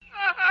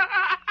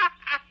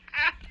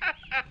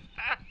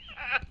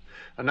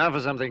And now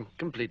for something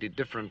completely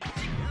different.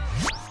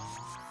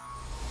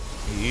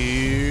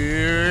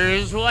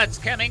 Here's what's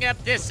coming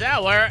up this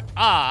hour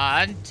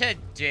on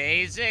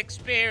today's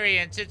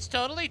experience. It's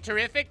totally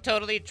terrific,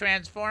 totally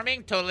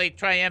transforming, totally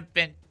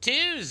triumphant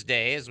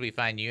Tuesday as we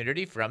find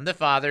unity from the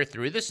Father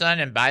through the Son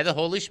and by the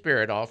Holy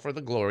Spirit, all for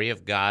the glory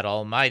of God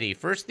Almighty.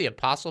 First, the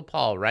Apostle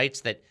Paul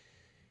writes that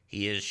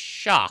he is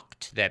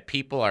shocked that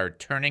people are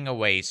turning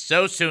away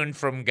so soon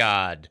from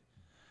God.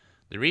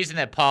 The reason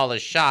that Paul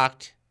is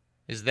shocked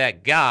is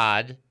that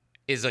God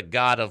is a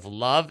God of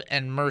love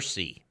and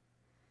mercy.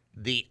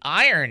 The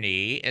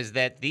irony is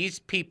that these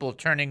people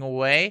turning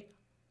away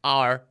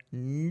are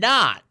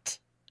not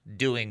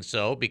doing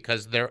so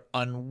because they're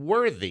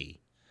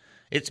unworthy.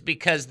 It's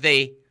because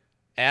the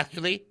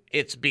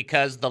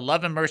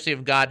love and mercy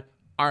of God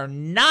are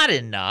not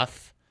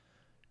enough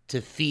to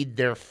feed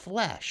their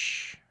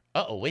flesh.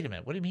 Wait a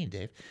minute. What do you mean,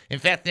 Dave? In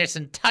fact, this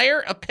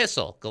entire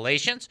epistle,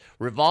 Galatians,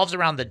 revolves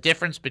around the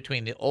difference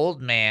between the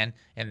old man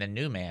and the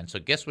new man. So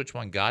guess which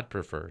one God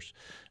prefers?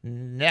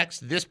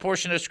 Next, this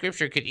portion of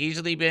Scripture could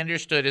easily be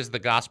understood as the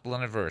gospel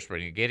in a verse.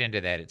 When you get into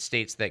that, it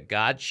states that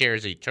God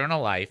shares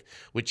eternal life,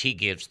 which he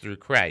gives through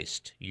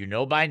Christ. You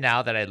know by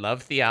now that I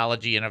love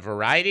theology in a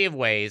variety of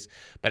ways,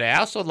 but I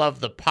also love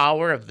the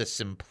power of the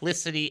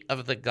simplicity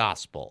of the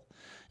gospel.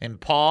 And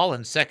Paul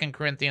in 2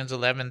 Corinthians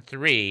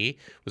 11:3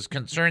 was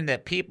concerned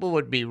that people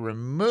would be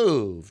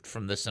removed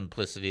from the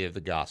simplicity of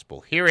the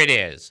gospel. Here it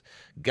is.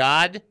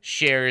 God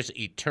shares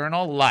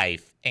eternal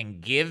life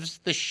and gives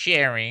the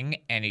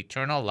sharing and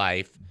eternal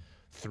life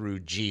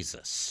through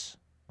Jesus.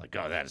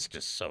 That is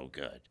just so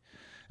good.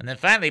 And then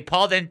finally,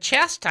 Paul then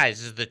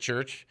chastises the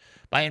church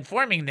by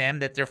informing them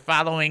that they're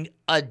following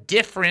a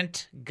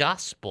different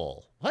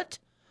gospel. What?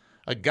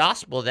 A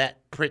gospel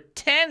that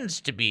pretends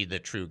to be the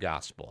true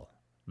gospel.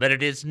 But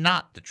it is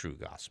not the true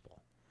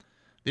gospel.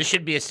 This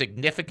should be a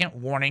significant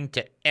warning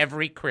to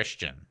every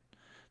Christian.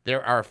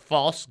 There are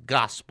false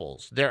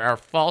gospels. There are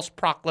false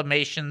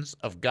proclamations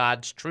of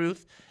God's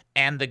truth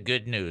and the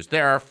good news.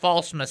 There are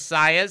false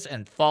messiahs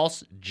and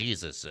false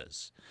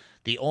Jesuses.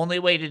 The only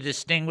way to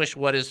distinguish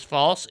what is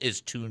false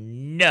is to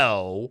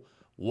know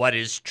what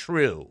is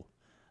true.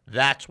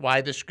 That's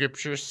why the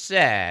Scripture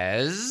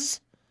says,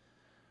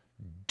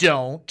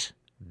 don't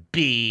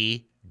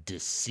be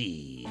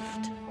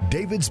deceived.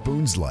 David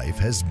Spoon's life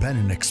has been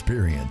an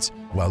experience.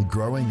 While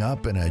growing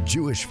up in a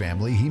Jewish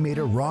family, he made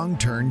a wrong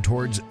turn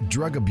towards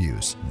drug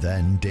abuse.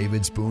 Then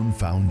David Spoon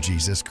found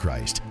Jesus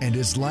Christ, and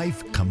his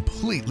life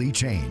completely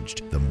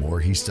changed. The more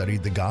he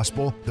studied the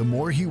gospel, the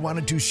more he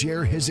wanted to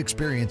share his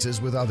experiences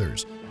with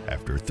others.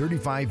 After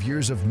 35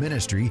 years of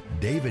ministry,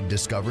 David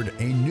discovered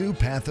a new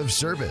path of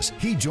service.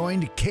 He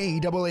joined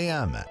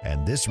KAAM,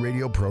 and this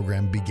radio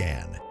program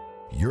began.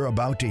 You're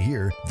about to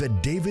hear the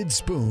David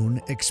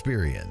Spoon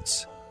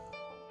Experience.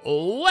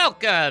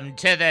 Welcome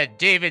to the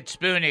David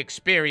Spoon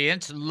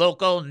Experience,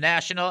 local,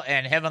 national,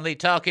 and heavenly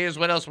talk. Here's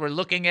what else we're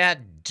looking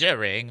at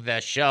during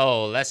the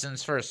show.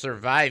 Lessons for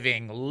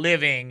surviving,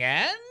 living,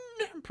 and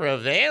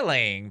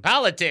prevailing.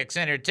 Politics,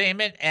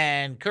 entertainment,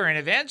 and current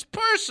events.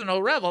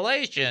 Personal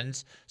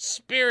revelations,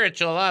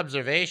 spiritual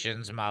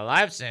observations, my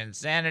life's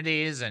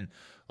insanities, and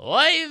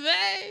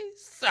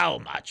so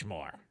much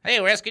more.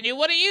 Hey, we're asking you,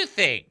 what do you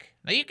think?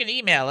 Now, you can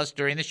email us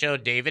during the show,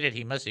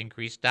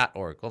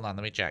 david@hemustincrease.org. Hold on,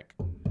 let me check.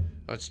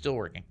 Oh, it's still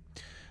working.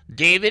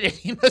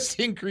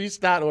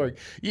 david@hemustincrease.org.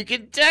 You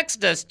can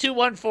text us,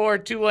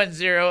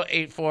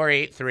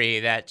 214-210-8483.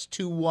 That's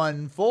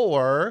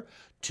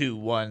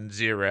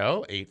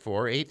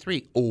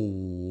 214-210-8483.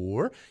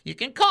 Or you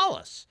can call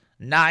us,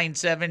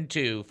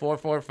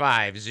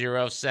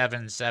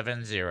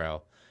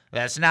 972-445-0770.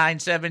 That's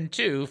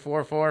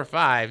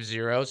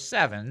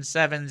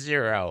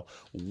 972-445-0770.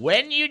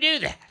 When you do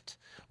that,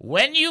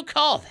 when you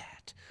call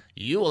that,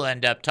 you will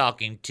end up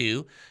talking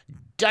to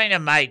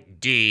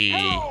Dynamite D.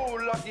 Hello,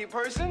 lucky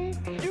person.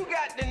 You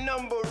got the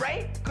number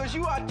right, because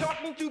you are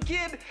talking to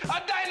Kid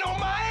Dynamite.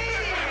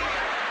 Dynamite!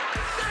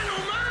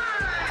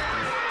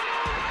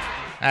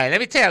 All right, let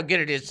me tell you how good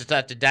it is to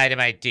talk to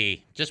Dynamite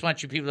D. Just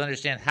want you people to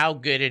understand how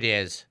good it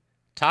is.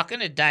 Talking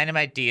to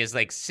Dynamite D is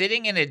like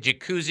sitting in a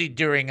jacuzzi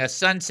during a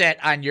sunset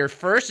on your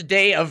first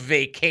day of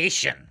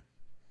vacation.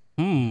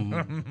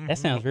 That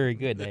sounds very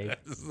good, Dave.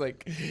 It's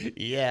like,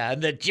 yeah,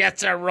 and the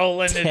jets are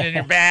rolling in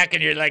your back,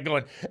 and you're like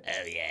going,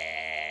 oh,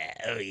 yeah,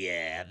 oh,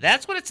 yeah.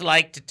 That's what it's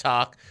like to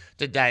talk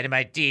to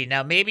Dynamite D.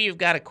 Now, maybe you've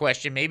got a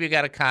question, maybe you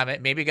got a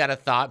comment, maybe you got a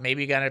thought,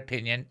 maybe you got an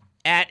opinion.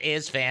 That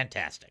is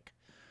fantastic.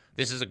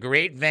 This is a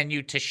great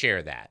venue to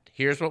share that.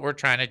 Here's what we're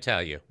trying to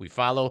tell you. We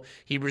follow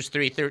Hebrews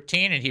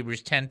 3:13 and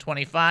Hebrews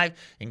 10:25,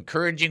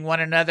 encouraging one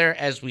another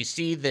as we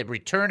see the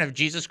return of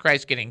Jesus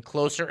Christ getting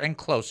closer and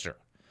closer.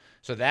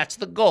 So that's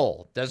the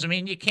goal. Doesn't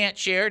mean you can't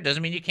share.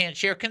 Doesn't mean you can't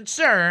share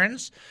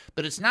concerns.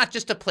 But it's not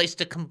just a place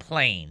to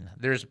complain.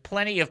 There's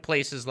plenty of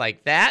places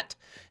like that,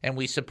 and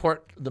we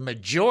support the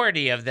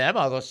majority of them,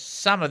 although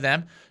some of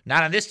them,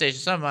 not on this station,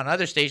 some on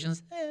other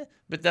stations.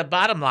 But the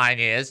bottom line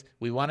is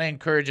we want to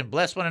encourage and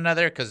bless one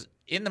another because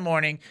in the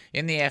morning,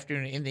 in the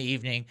afternoon, in the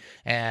evening,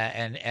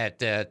 and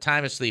at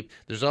time of sleep.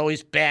 There's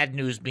always bad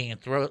news being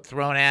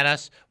thrown at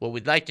us. What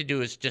we'd like to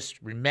do is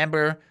just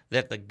remember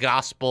that the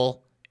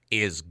gospel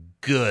is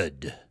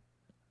good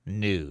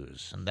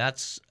news, and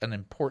that's an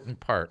important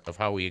part of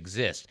how we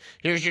exist.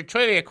 Here's your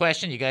trivia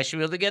question. You guys should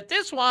be able to get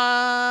this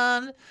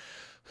one.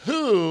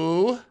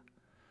 Who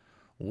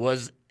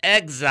was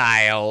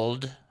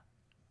exiled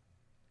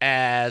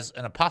as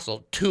an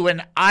apostle to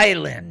an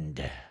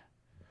island?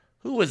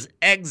 Who was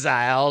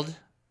exiled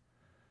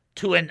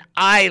to an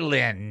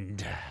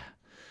island?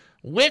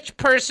 Which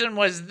person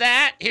was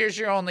that? Here's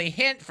your only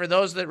hint for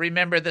those that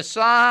remember the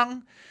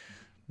song.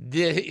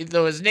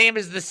 Though his name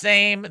is the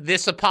same,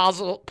 this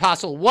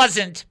apostle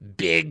wasn't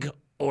big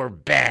or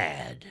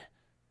bad.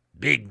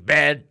 Big,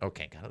 bad.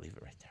 Okay, gotta leave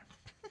it right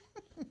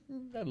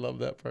there. I love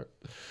that part.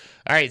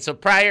 All right, so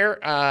prior,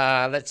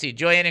 let's see,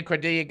 Joanne and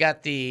Cordelia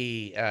got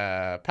the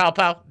pow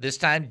pow. This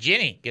time,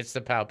 Ginny gets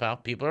the pow pow.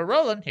 People are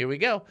rolling. Here we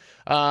go.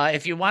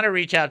 If you want to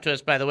reach out to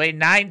us, by the way,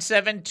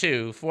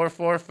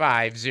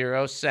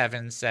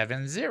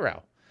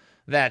 972-445-0770.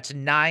 That's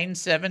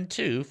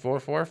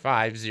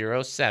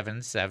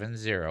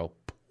 972-445-0770.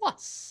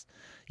 Plus,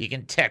 you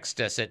can text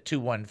us at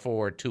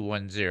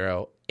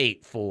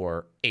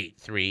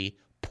 214-210-8483.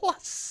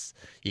 Plus,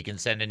 you can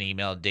send an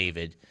email,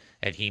 David,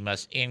 at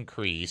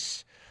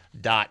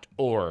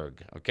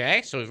hemustincrease.org.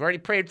 Okay, so we've already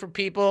prayed for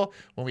people.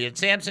 When we had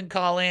Samson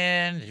call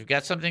in, if you've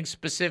got something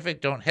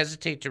specific, don't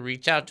hesitate to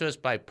reach out to us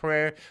by a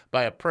prayer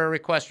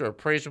request or a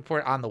praise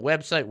report on the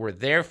website. We're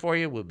there for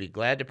you. We'll be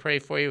glad to pray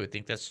for you. We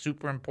think that's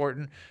super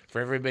important for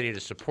everybody to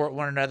support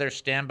one another,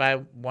 stand by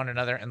one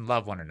another, and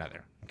love one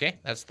another. Okay,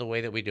 that's the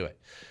way that we do it.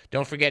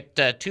 Don't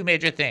forget two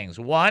major things.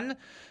 One,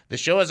 the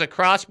show is a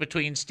cross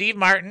between Steve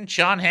Martin,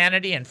 Sean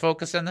Hannity, and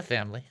Focus on the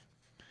Family.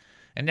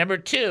 And number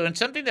two, and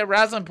something that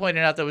Rosalind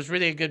pointed out that was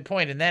really a good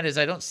point, and that is,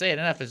 I don't say it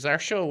enough, is our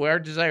show, our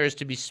desire is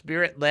to be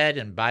Spirit-led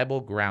and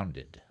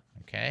Bible-grounded,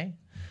 okay?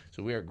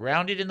 So we are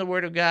grounded in the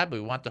Word of God,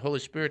 but we want the Holy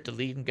Spirit to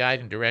lead and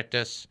guide and direct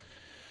us,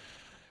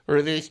 or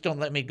at least don't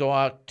let me go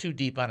out too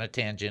deep on a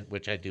tangent,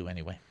 which I do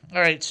anyway.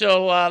 All right,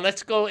 so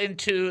let's go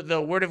into the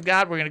Word of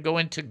God. We're going to go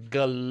into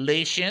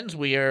Galatians.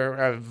 We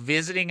are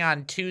visiting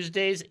on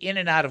Tuesdays in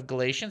and out of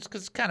Galatians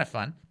because it's kind of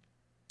fun.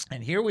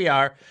 And here we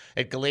are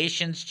at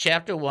Galatians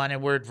chapter 1,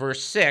 and we're at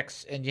verse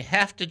 6, and you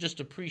have to just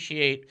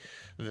appreciate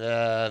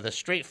the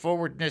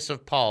straightforwardness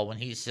of Paul when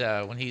he's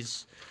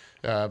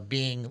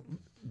being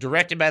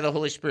directed by the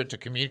Holy Spirit to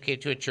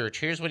communicate to a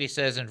church. Here's what he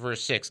says in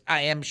verse 6.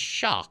 I am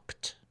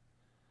shocked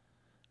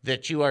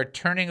that you are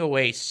turning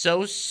away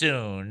so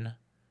soon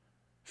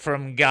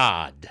from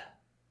God,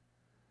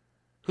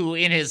 who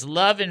in his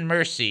love and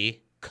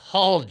mercy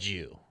called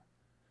you.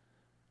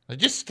 Now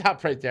just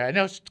stop right there. I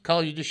know it's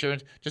call you to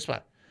assurance. Just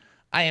what?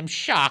 I am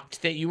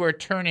shocked that you are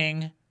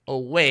turning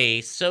away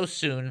so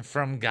soon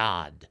from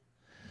God.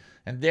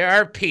 And there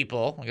are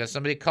people, we got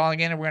somebody calling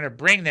in and we're going to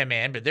bring them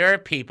in, but there are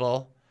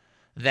people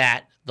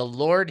that the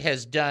Lord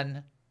has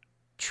done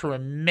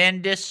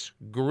tremendous,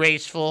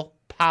 graceful,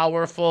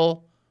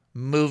 powerful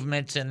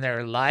movements in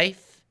their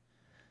life,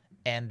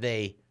 and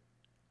they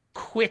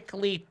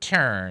quickly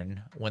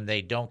turn when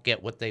they don't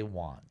get what they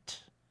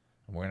want.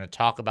 And we're going to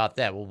talk about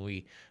that when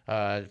we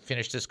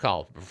finish this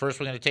call. But first,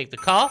 we're going to take the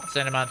call,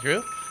 send them on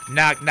through.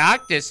 Knock,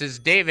 knock. This is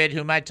David.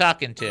 Who am I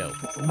talking to?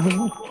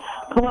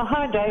 Well,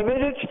 hi,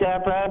 David. It's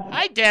Deborah.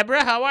 Hi,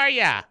 Deborah. How are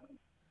ya?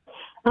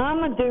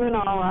 I'm doing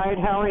all right.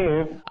 How are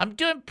you? I'm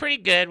doing pretty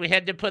good. We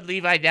had to put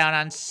Levi down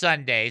on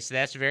Sunday, so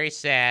that's very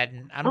sad.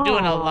 And I'm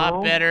doing a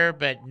lot better,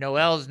 but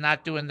Noelle's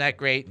not doing that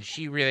great, and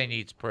she really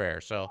needs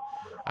prayer. So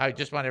I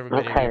just want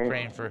everybody to be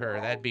praying for her.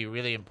 That'd be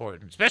really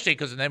important, especially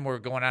because then we're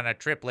going on a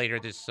trip later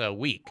this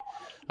week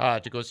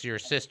to go see her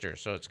sister.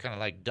 So it's kind of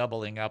like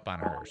doubling up on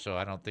her. So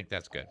I don't think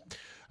that's good.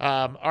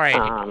 All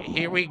right,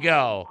 here we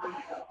go.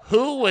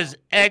 Who was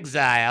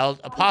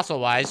exiled,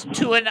 apostle-wise,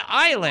 to an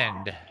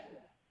island?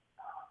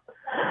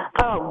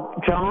 Oh,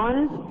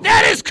 John?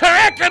 That is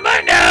correct,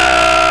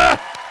 Amanda!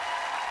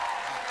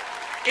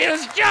 It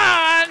was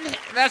John.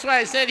 That's why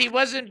I said he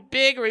wasn't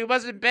big or he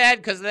wasn't bad,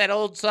 because of that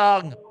old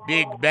song,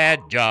 Big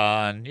Bad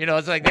John. You know,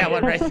 it's like that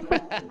one right.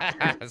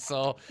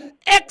 So,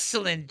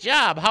 excellent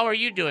job. How are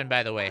you doing,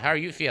 by the way? How are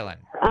you feeling?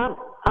 I'm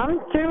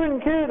doing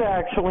good,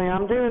 actually.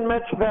 I'm doing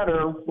much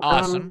better.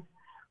 Awesome.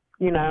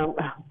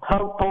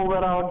 Hopeful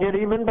that I'll get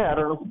even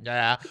better.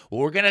 Yeah,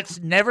 we're gonna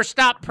never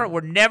stop.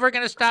 We're never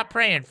gonna stop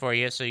praying for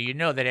you, so you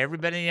know that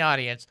everybody in the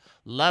audience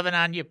loving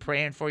on you,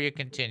 praying for you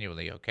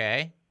continually.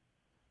 Okay.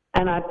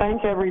 And I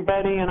thank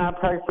everybody, and I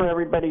pray for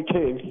everybody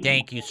too.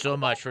 Thank you so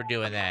much for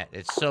doing that.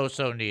 It's so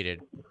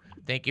needed.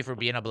 Thank you for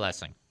being a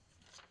blessing.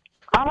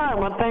 All right.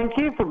 Well, thank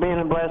you for being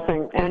a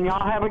blessing, and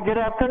y'all have a good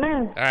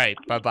afternoon. All right.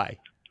 Bye-bye.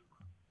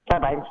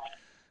 Bye-bye.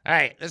 All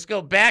right, let's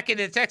go back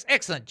into the text.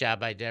 Excellent job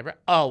by Deborah.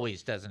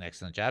 Always does an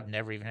excellent job.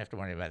 Never even have to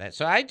worry about that.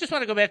 So I just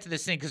want to go back to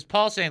this thing because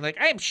Paul's saying,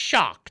 I am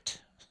shocked.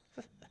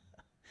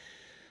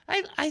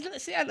 I'm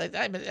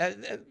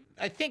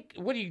I think,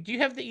 do you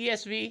have the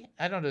ESV?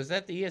 I don't know. Is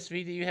that the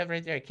ESV that you have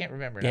right there? I can't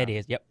remember. That now.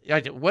 is, yep.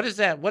 What is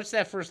that? What's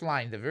that first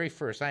line? The very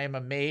first. I am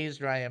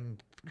amazed, or I am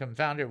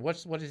confounded. What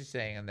is he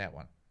saying in that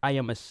one? I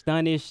am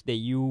astonished that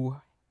you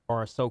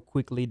are so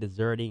quickly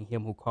deserting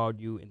him who called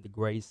you in the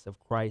grace of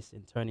Christ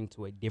and turning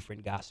to a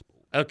different gospel.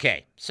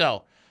 Okay,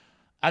 so,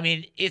 I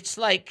mean, it's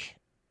like,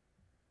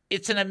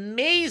 it's an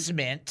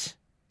amazement.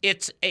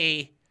 It's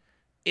a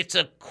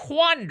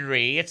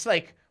quandary. It's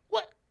like,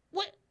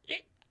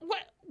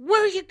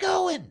 where are you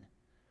going?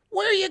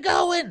 Where are you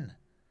going?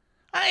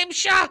 I am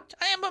shocked.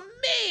 I am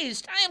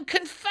amazed. I am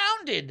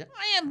confounded.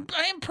 I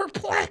am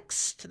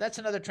perplexed. That's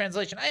another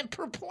translation. I am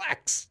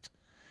perplexed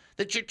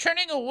that you're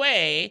turning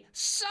away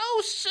so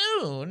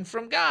soon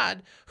from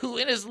God, who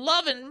in his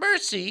love and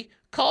mercy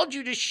called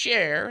you to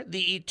share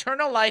the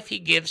eternal life he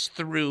gives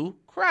through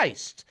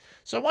Christ.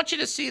 So I want you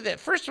to see that,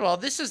 first of all,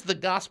 this is the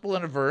gospel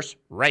in a verse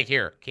right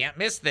here. Can't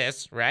miss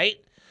this, right?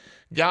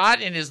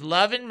 God, in his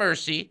love and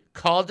mercy,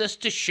 called us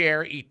to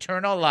share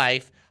eternal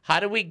life. How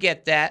do we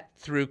get that?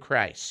 Through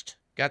Christ.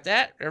 Got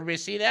that? Everybody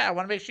see that? I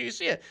want to make sure you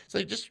see it.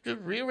 So just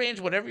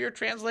rearrange whatever your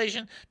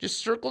translation.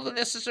 Just circle the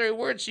necessary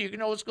words so you can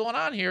know what's going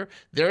on here.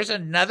 There's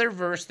another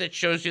verse that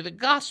shows you the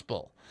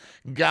gospel.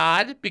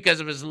 God,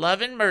 because of his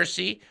love and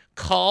mercy,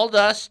 called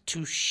us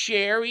to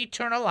share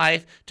eternal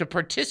life, to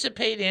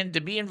participate in, to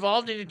be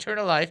involved in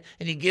eternal life,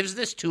 and he gives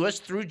this to us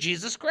through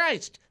Jesus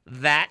Christ.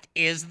 That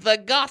is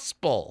the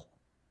gospel.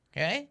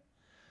 Okay?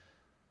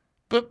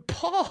 But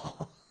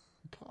Paul,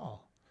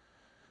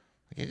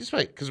 okay, just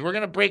wait, because we're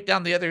going to break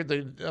down the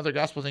other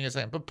gospel thing in a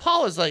second. But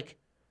Paul is like,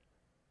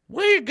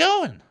 where are you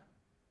going?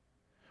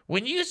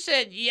 When you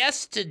said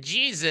yes to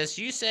Jesus,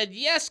 you said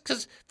yes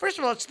because, first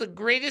of all, it's the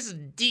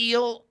greatest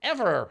deal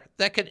ever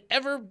that could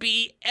ever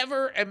be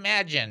ever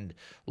imagined.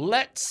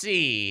 Let's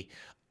see.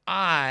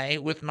 I,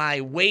 with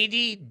my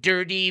weighty,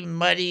 dirty,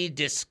 muddy,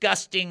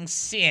 disgusting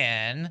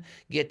sin,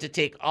 get to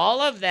take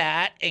all of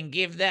that and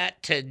give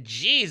that to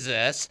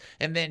Jesus,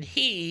 and then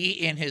he,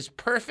 in his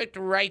perfect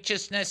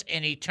righteousness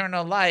and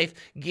eternal life,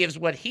 gives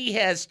what he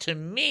has to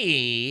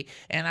me,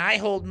 and I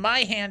hold my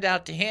hand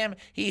out to him.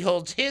 He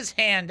holds his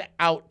hand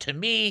out to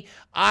me.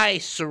 I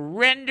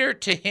surrender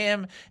to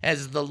him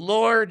as the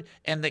Lord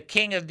and the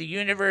King of the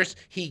universe.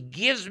 He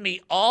gives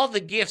me all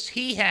the gifts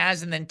he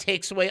has and then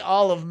takes away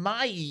all of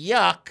my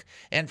yuck.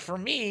 And for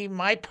me,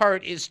 my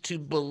part is to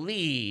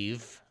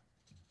believe.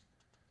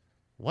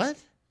 What?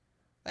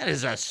 That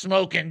is a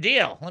smoking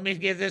deal. Let me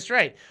get this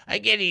right. I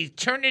get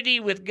eternity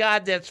with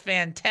God. That's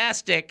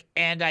fantastic.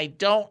 And I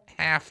don't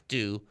have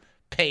to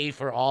pay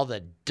for all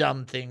the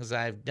dumb things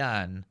I've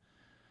done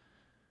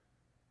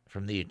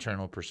from the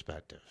eternal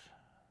perspective.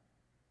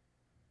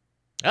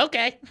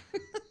 Okay.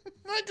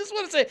 I just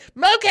want to say,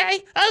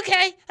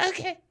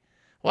 okay.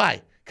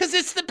 Why? Because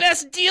it's the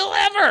best deal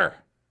ever.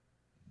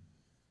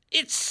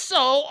 It's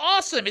so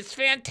awesome. It's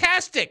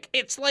fantastic.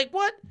 It's like,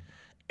 what?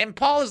 And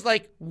Paul is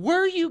like,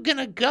 where are you going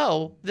to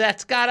go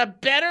that's got a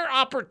better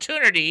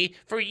opportunity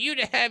for you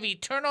to have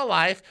eternal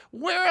life?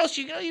 Where else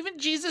you go? Even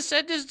Jesus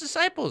said to his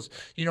disciples,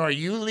 are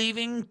you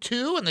leaving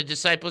too? And the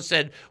disciples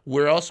said,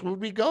 where else would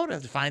we go to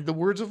find the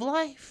words of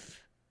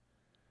life?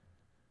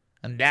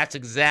 And that's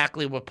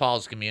exactly what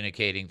Paul's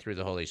communicating through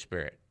the Holy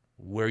Spirit.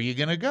 Where are you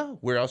going to go?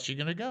 Where else are you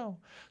going to go?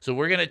 So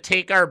we're going to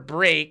take our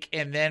break,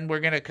 and then we're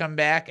going to come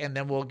back, and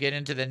then we'll get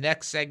into the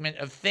next segment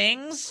of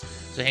things.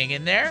 So hang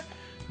in there.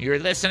 You're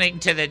listening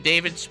to the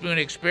David Spoon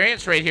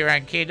Experience right here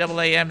on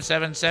KAAM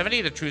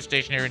 770, the true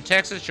station here in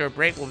Texas. Short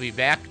break. We'll be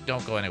back.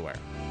 Don't go anywhere.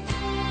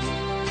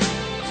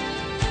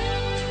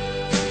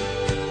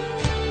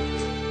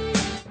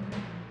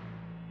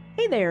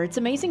 Hey there, it's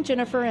Amazing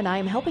Jennifer, and I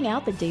am helping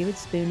out the David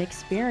Spoon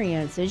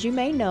Experience. As you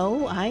may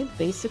know, I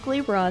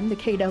basically run the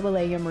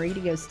KAAM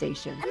radio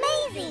station.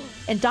 Amazing!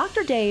 And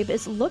Dr. Dave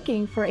is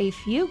looking for a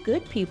few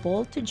good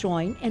people to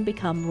join and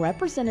become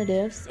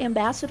representatives,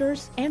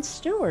 ambassadors, and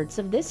stewards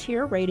of this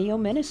here radio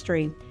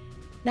ministry.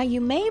 Now,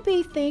 you may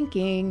be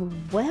thinking,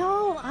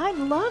 well, I'd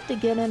love to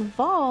get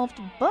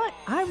involved, but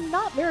I'm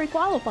not very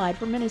qualified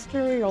for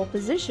ministerial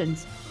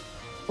positions.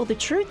 Well, the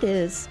truth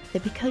is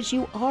that because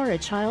you are a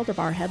child of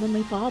our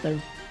Heavenly Father,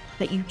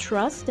 that you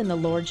trust in the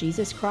Lord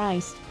Jesus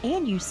Christ,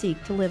 and you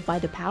seek to live by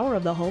the power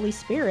of the Holy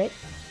Spirit,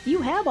 you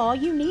have all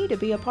you need to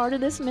be a part of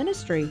this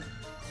ministry.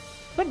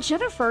 But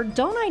Jennifer,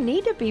 don't I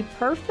need to be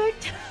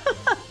perfect?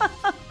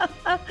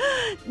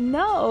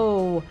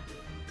 No.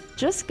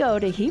 Just go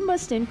to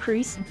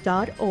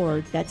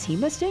HeMustIncrease.org. That's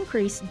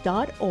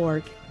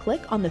HeMustIncrease.org.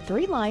 Click on the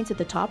 3 lines at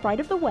the top right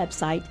of the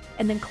website,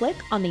 and then click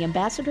on the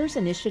Ambassadors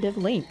Initiative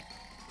link.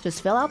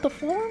 Just fill out the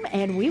form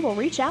and we will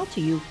reach out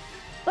to you.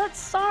 But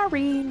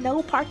sorry,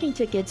 no parking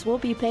tickets will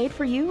be paid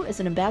for you as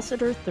an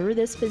ambassador through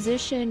this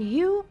position.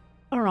 You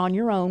are on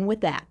your own with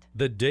that.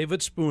 The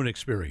David Spoon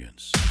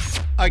Experience.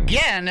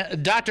 again,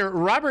 Dr.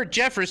 Robert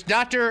Jeffress.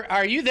 Doctor,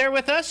 are you there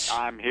with us?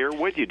 I'm here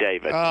with you,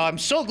 David. I'm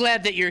so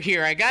glad that you're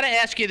here. I got to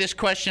ask you this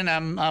question.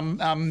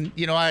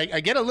 I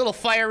get a little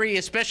fiery,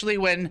 especially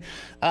when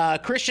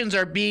Christians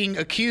are being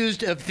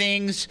accused of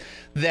things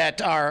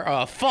that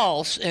are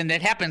false, and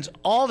that happens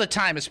all the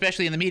time,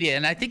 especially in the media.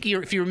 And I think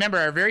if you remember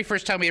our very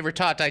first time we ever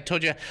talked, I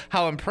told you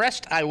how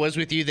impressed I was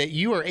with you that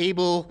you were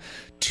able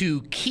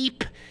to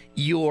keep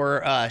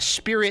your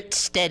spirit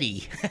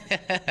steady.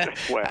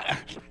 Well,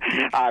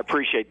 I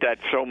appreciate that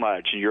so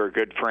much. You're a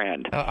good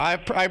friend. I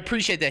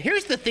appreciate that.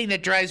 Here's the thing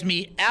that drives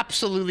me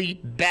absolutely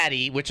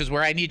batty, which is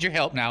where I need your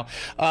help now.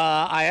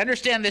 I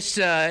understand this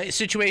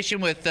situation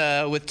with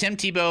Tim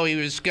Tebow. He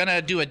was going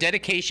to do a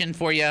dedication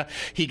for you.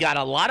 He got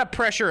a lot of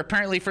pressure,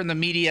 apparently, from the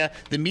media.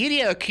 The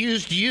media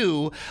accused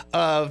you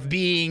of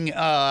being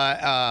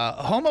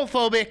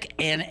homophobic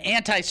and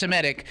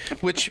anti-Semitic,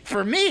 which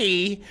for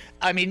me,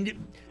 I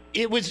mean,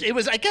 It was.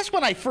 I guess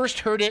when I first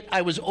heard it,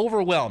 I was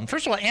overwhelmed.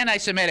 First of all,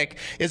 anti-Semitic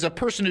is a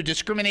person who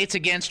discriminates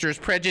against or is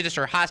prejudiced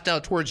or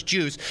hostile towards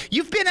Jews.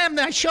 You've been on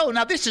my show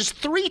now. This is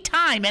 3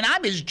 times, and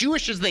I'm as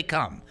Jewish as they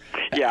come.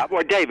 Yeah,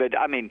 well, David,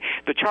 I mean,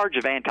 the charge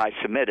of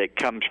anti-Semitic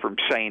comes from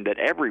saying that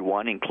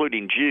everyone,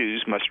 including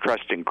Jews, must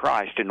trust in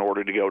Christ in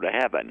order to go to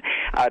heaven.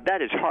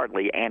 That is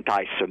hardly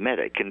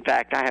anti-Semitic. In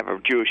fact, I have a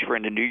Jewish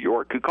friend in New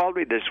York who called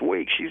me this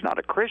week. She's not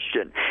a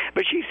Christian,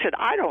 but she said,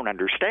 I don't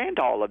understand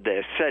all of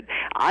this. Said,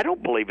 I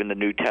don't believe in the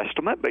New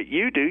Testament, but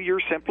you do.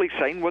 You're simply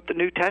saying what the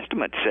New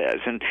Testament says.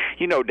 And,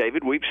 you know,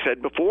 David, we've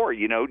said before,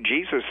 you know,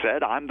 Jesus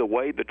said, I'm the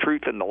way, the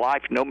truth, and the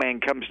life. No man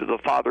comes to the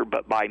Father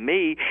but by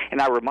me. And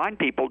I remind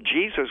people,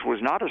 Jesus was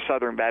not a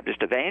Southern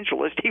Baptist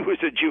evangelist. He was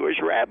a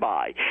Jewish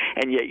rabbi.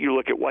 And yet you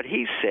look at what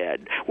he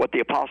said, what the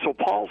Apostle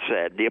Paul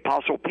said, the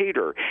Apostle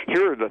Peter.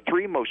 Here are the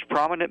 3 most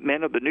prominent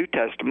men of the New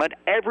Testament,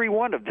 every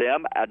one of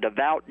them a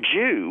devout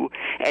Jew,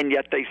 and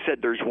yet they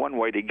said there's one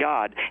way to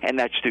God, and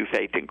that's through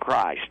faith in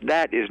Christ.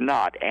 That is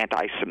not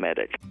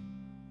anti-Semitic.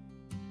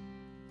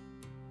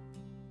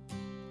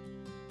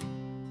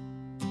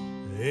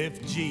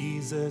 If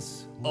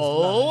Jesus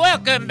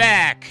welcome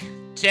back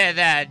to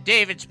the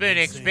David Spoon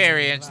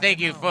Experience. Thank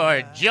you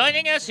for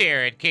joining us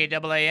here at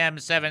KAAM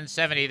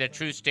 770, the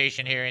truth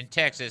station here in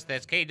Texas.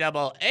 That's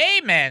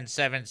KAAM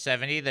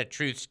 770, the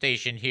truth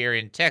station here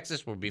in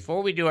Texas. Well,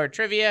 before we do our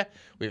trivia,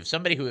 we have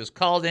somebody who has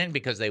called in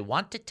because they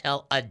want to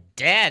tell a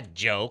dad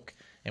joke,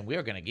 and we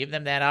are going to give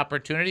them that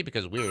opportunity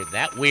because we're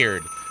that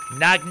weird.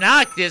 Knock,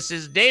 knock. This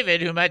is David.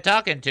 Who am I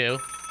talking to?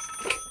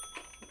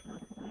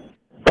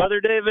 Brother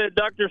David,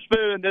 Dr.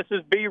 Spoon, this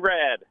is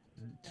B-Rad.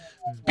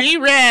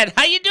 B-Rad.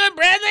 How you doing,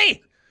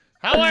 Bradley?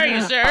 How are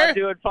you, sir? I'm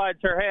doing fine,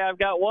 sir. Hey, I've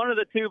got one of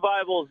the 2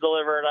 Bibles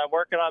delivered. I'm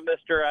working on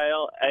Mr.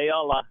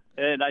 Ayala,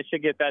 and I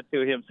should get that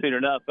to him soon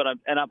enough. But I'm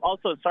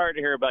also sorry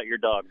to hear about your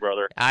dog,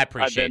 brother. I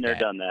appreciate I've been there,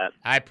 that. done that.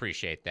 I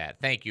appreciate that.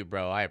 Thank you,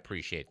 bro. I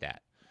appreciate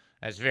that.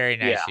 That's very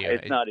nice of you.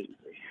 It's not easy.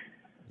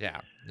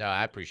 Yeah. No,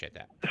 I appreciate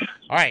that.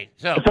 All right.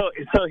 So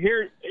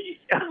here...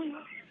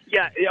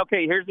 Yeah,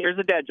 okay, here's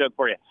a dad joke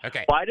for you.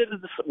 Okay. Why did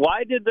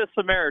the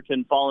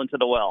Samaritan fall into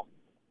the well?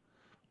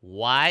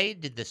 Why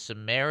did the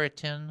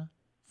Samaritan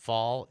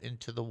fall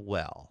into the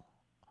well?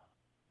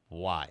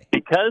 Why?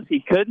 Because he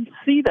couldn't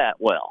see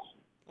that well.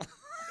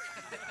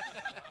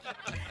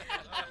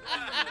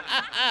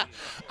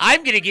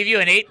 I'm going to give you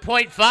an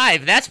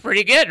 8.5. That's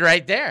pretty good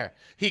right there.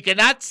 He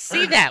cannot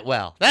see that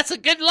well. That's a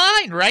good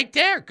line right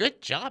there.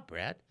 Good job,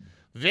 Brad.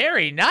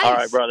 Very nice. All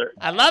right, brother.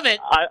 I love it.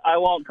 I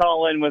won't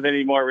call in with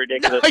any more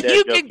ridiculous dad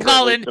you jokes can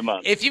call for at in. least a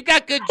month. If you've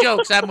got good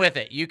jokes, I'm with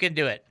it. You can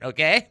do it,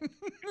 okay?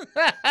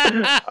 All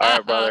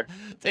right, brother.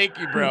 Thank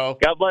you, bro.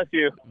 God bless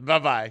you.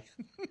 Bye-bye.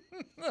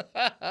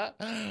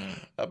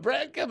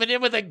 Brad coming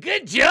in with a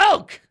good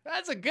joke.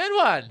 That's a good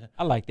one.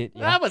 I liked it.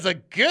 Yeah. That was a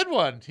good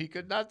one. He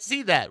could not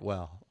see that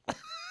well.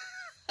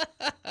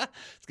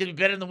 It's going to be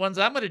better than the ones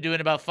I'm going to do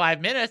in about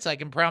 5 minutes. I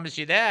can promise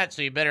you that.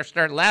 So you better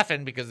start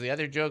laughing because the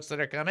other jokes that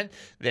are coming,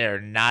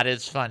 they're not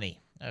as funny.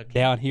 Okay.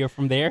 Down here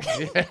from there.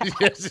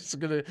 Yes, it's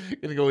gonna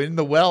go in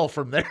the well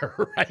from there,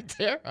 right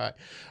there. All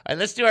right,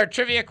 let's do our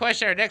trivia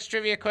question. Our next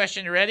trivia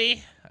question. You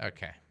ready?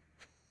 Okay.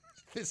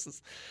 This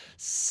is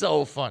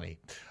so funny.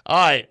 All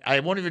right, I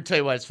won't even tell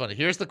you why it's funny.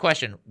 Here's the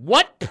question.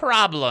 What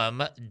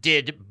problem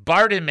did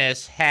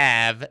Bartimaeus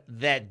have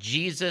that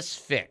Jesus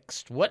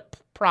fixed? What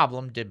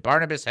problem did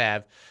Barnabas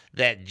have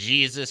that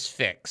Jesus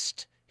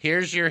fixed?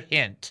 Here's your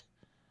hint.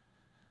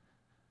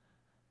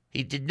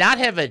 He did not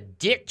have a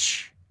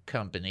ditch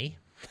company.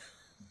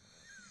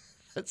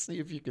 Let's see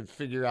if you can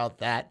figure out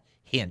that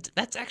hint.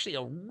 That's actually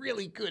a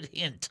really good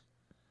hint.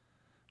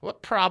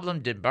 What problem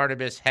did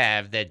Barnabas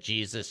have that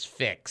Jesus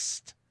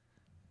fixed?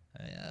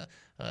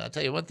 I'll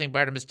tell you one thing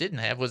Barnabas didn't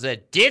have was a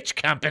ditch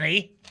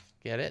company.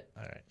 Get it?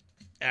 All right.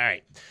 All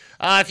right.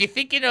 If you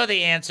think you know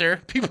the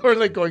answer, people are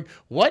like going,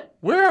 what?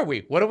 Where are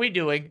we? What are we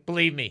doing?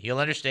 Believe me, you'll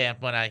understand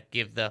when I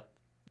give the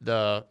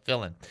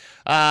fill-in.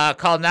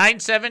 Call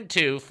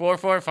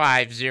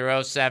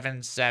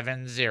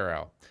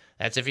 972-445-0770.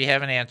 That's if you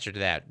have an answer to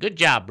that. Good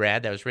job,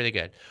 Brad. That was really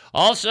good.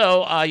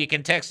 Also, you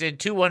can text in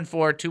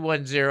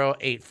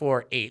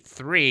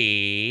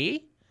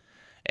 214-210-8483.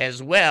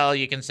 As well,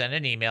 you can send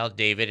an email,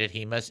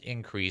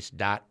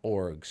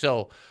 david@hemustincrease.org.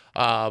 So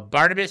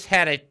Barnabas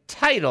had a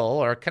title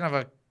or kind of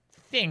a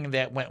thing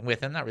that went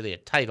with him, not really a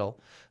title,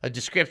 a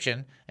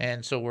description.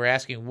 And so we're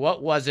asking,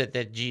 what was it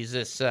that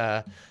Jesus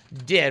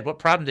did? What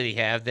problem did he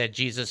have that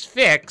Jesus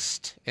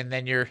fixed? And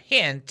then your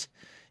hint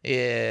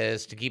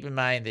is to keep in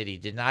mind that he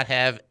did not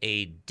have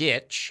a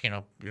ditch,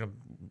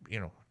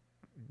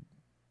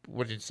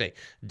 what did it say?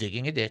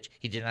 Digging a ditch.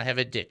 He did not have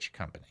a ditch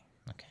company.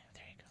 Okay,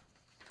 there you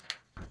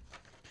go.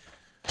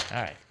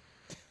 All right.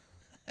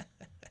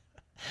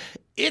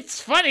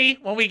 It's funny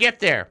when we get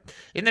there.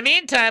 In the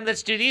meantime,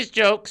 let's do these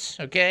jokes,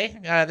 okay?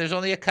 There's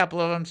only a couple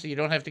of them, so you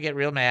don't have to get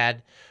real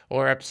mad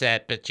or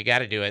upset, but you got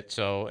to do it,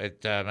 so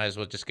it might as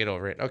well just get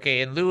over it. Okay,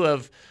 in lieu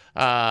of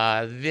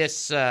this,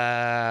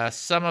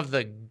 some of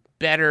the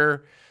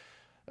better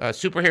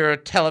superhero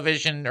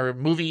television or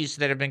movies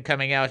that have been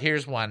coming out,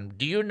 here's one.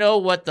 Do you know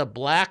what the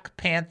Black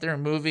Panther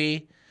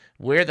movie,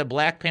 where the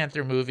Black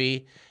Panther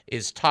movie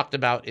is talked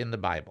about in the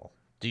Bible?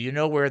 Do you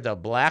know where the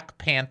Black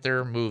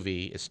Panther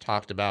movie is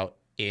talked about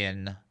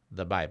in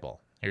the Bible?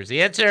 Here's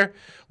the answer.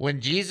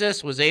 When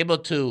Jesus was able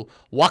to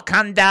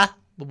Wakanda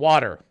the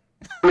water.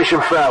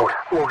 Mission failed.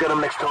 We'll get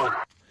him next time.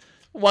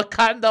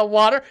 Wakanda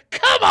water?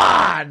 Come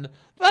on!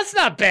 That's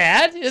not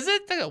bad, is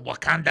it?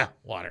 Wakanda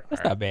water.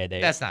 That's not bad,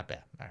 Dave. That's not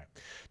bad. All right.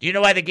 Do you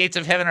know why the gates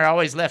of heaven are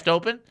always left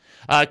open?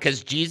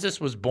 Because Jesus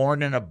was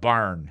born in a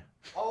barn.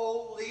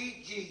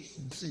 Holy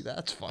Jesus. See,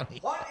 that's funny.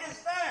 What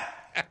is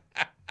that?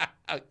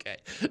 Okay,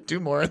 2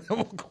 more and then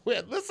we'll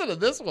quit. Listen to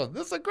this one.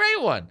 This is a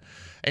great one.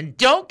 And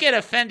don't get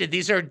offended.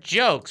 These are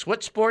jokes.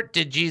 What sport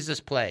did Jesus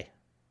play?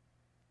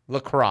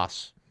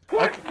 Lacrosse.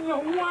 What in the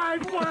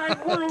wide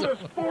world of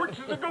sports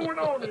is going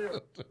on here?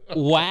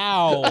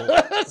 Wow.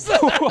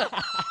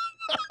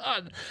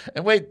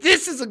 And wait,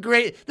 this is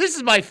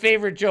my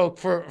favorite joke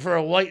for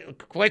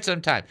quite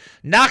some time.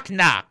 Knock,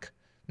 knock.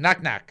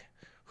 Knock, knock.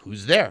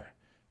 Who's there?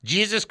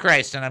 Jesus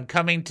Christ, and I'm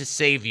coming to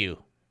save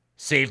you.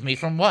 Save me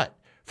from what?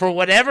 For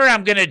whatever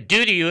I'm going to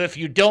do to you if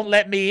you don't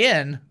let me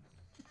in.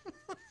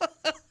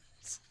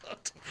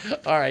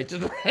 All right,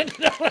 just round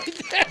it up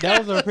right there.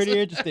 That was pretty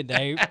interesting,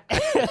 Dave.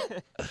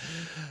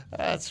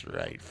 That's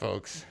right,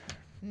 folks.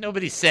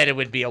 Nobody said it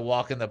would be a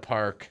walk in the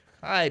park.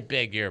 I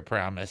beg your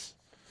promise.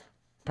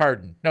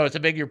 Pardon. No, it's a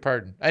beg your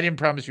pardon. I didn't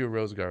promise you a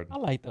rose garden. I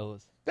like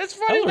those. That's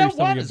funny. Those are That some of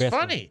one your is best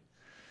funny.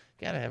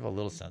 Got to have a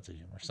little sense of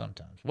humor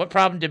sometimes. What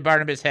problem did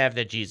Barnabas have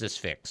that Jesus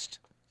fixed?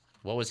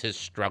 What was his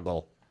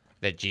struggle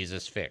that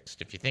Jesus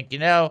fixed? If you think you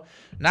know,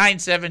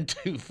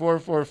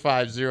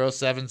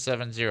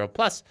 972-445-0770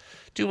 plus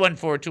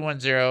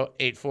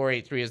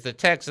 214-210-8483 is the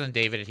text, and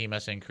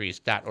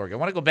david@hemustincrease.org. I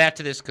want to go back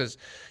to this because,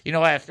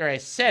 after I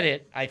said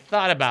it, I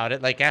thought about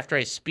it. Like after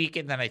I speak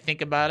it, and then I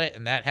think about it,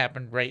 and that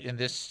happened right in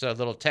this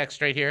little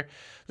text right here.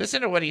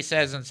 Listen to what he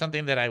says, and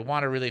something that I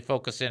want to really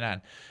focus in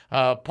on.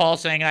 Paul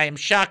saying, I am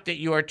shocked that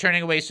you are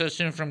turning away so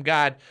soon from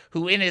God,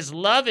 who in his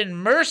love and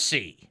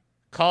mercy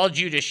called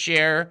you to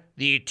share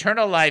the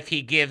eternal life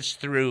he gives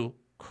through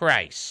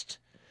Christ.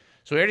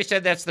 So we already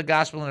said that's the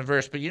gospel in a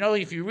verse, but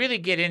if you really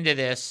get into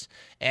this,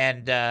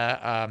 and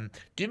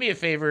do me a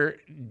favor,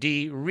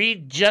 D,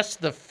 read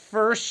just the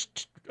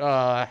first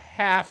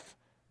half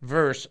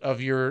verse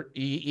of your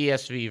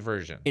ESV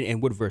version.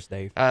 In what verse,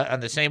 Dave? On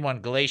the same one,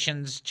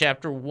 Galatians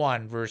chapter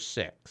 1, verse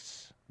 6.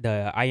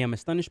 The I am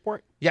astonished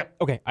part? Yep.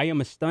 Okay. I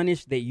am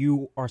astonished that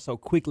you are so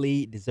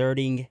quickly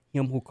deserting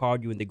him who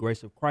called you in the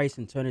grace of Christ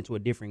and turning to a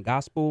different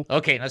gospel.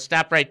 Okay, now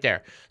stop right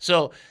there.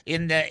 So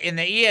in the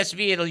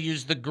ESV, it'll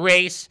use the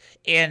grace.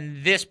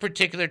 In this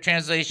particular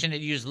translation,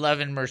 it used love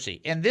and mercy.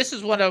 And this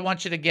is what I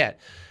want you to get.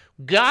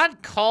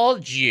 God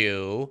called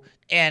you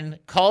and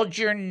called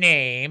your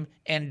name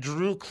and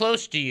drew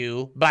close to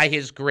you by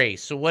his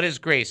grace. So what is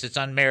grace? It's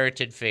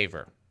unmerited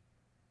favor.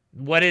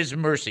 What is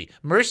mercy?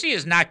 Mercy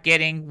is not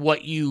getting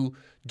what you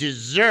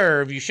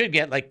deserve, you should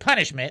get, like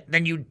punishment,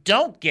 then you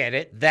don't get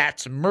it,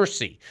 that's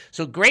mercy.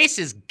 So grace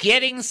is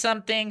getting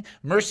something,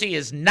 mercy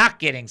is not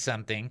getting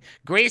something.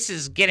 Grace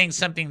is getting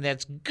something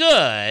that's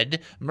good,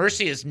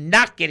 mercy is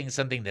not getting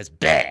something that's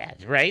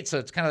bad, right? So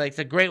it's kind of like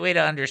the great way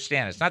to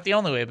understand it. It's not the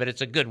only way, but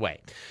it's a good way.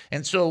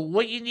 And so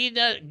what you need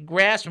to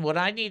grasp, and what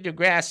I need to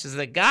grasp, is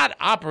that God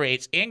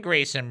operates in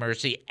grace and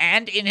mercy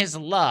and in his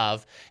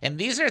love, and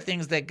these are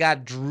things that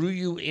God drew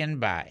you in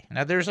by.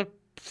 Now there's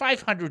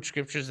 500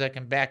 scriptures that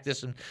can back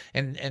this,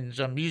 and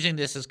so I'm using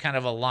this as kind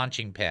of a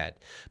launching pad.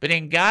 But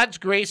in God's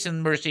grace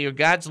and mercy, or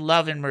God's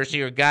love and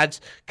mercy, or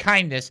God's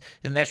kindness,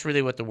 and that's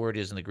really what the word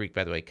is in the Greek,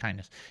 by the way,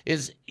 kindness,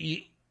 is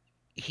he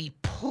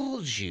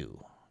pulls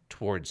you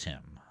towards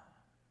him.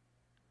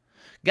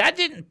 God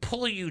didn't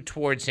pull you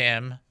towards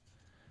him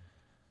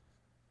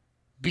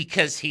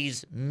because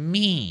he's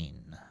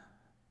mean,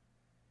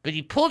 but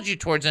he pulled you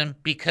towards him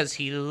because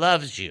he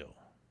loves you.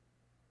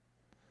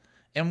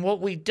 And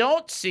what we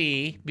don't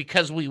see,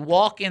 because we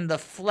walk in the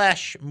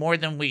flesh more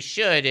than we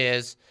should,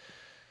 is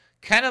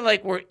kind of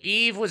like where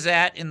Eve was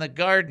at in the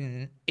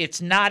garden.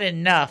 It's not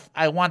enough.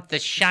 I want the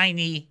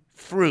shiny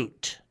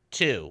fruit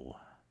too.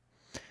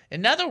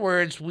 In other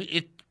words,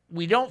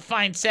 we don't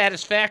find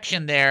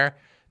satisfaction there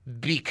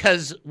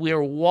because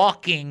we're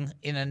walking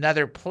in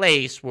another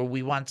place where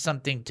we want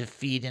something to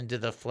feed into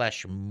the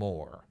flesh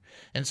more.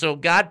 And so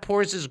God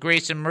pours his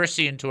grace and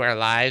mercy into our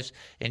lives,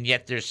 and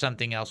yet there's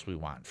something else we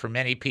want. For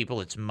many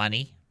people, it's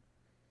money,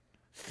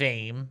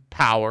 fame,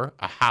 power,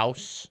 a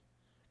house,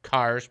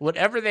 cars,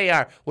 whatever they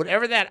are,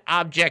 whatever that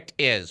object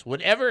is,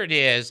 whatever it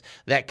is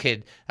that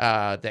could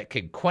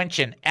quench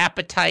an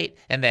appetite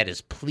and that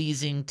is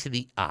pleasing to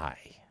the eye.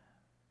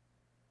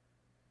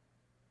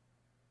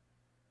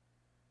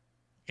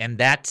 And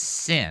that's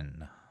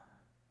sin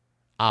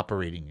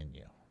operating in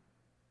you.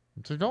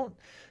 So don't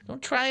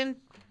try and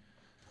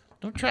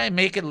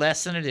make it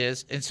less than it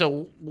is. And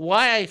so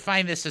why I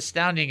find this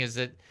astounding is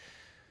that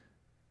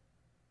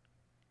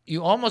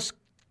you almost,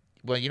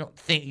 well, you don't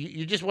think,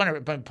 you just wonder,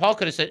 but Paul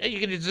could have said, hey,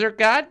 you're going to desert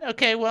God?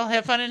 Okay, well,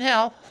 have fun in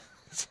hell.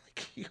 It's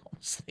like you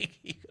almost think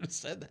he could have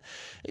said that.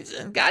 He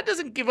said, God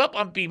doesn't give up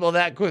on people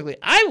that quickly.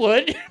 I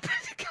would,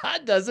 but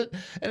God doesn't.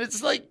 And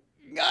it's like,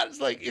 God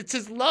is like, it's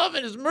his love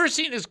and his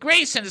mercy and his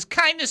grace and his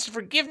kindness and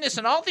forgiveness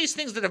and all these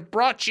things that have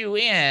brought you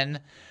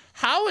in.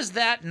 How is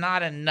that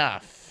not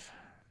enough?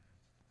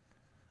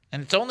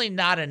 And it's only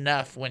not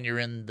enough when you're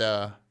in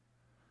the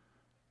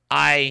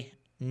I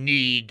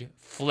need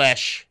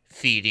flesh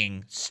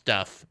feeding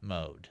stuff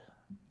mode.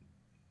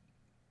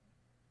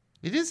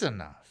 It is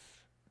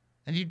enough.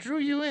 And he drew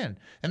you in.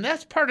 And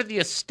that's part of the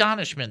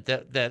astonishment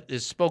that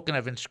is spoken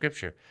of in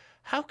Scripture.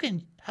 How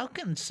can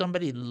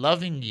somebody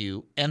loving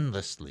you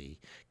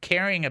endlessly,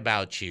 caring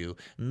about you,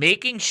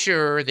 making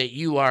sure that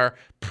you are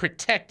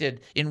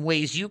protected in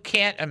ways you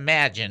can't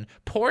imagine,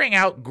 pouring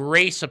out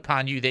grace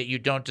upon you that you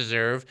don't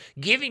deserve,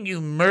 giving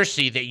you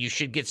mercy that you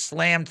should get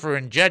slammed for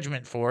in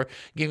judgment for,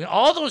 giving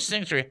all those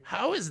things for you,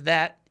 how is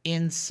that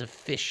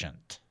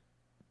insufficient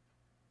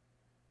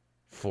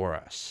for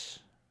us?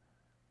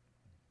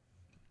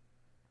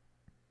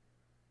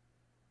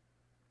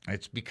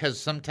 It's because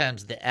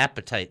sometimes the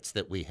appetites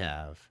that we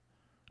have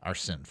are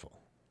sinful.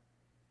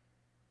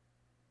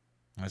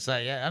 I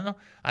say, yeah, I don't know.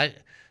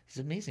 It's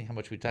amazing how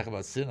much we talk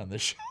about sin on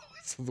this show.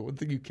 It's the one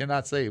thing you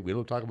cannot say. We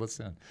don't talk about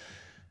sin.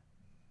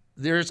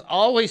 There's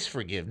always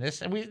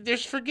forgiveness, and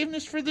there's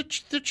forgiveness for the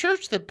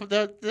church that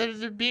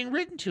they're being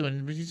written to,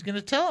 and he's going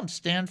to tell them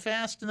stand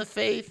fast in the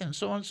faith, and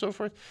so on and so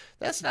forth.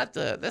 That's not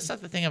the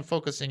thing I'm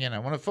focusing in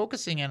on. What I'm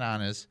focusing in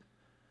on is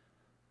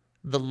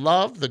the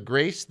love, the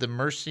grace, the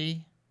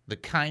mercy, the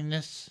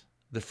kindness,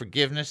 the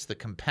forgiveness, the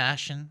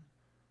compassion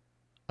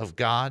of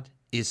God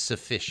is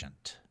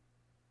sufficient.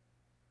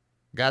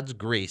 God's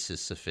grace is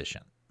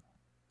sufficient.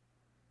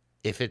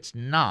 If it's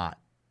not,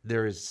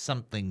 there is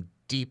something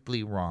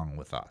deeply wrong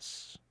with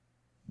us,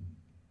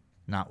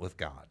 not with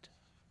God.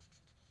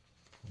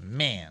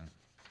 Man,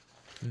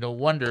 no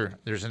wonder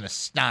there's an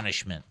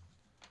astonishment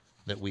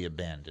that we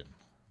abandon.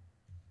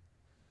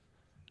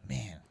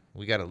 Man,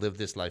 we got to live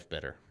this life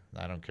better.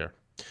 I don't care.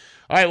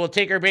 All right, we'll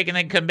take our break and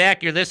then come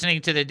back. You're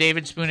listening to the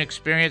David Spoon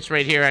Experience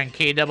right here on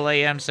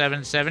KAAM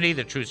 770,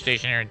 the Truth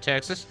Station here in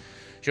Texas.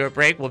 Short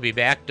break. We'll be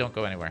back. Don't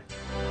go anywhere.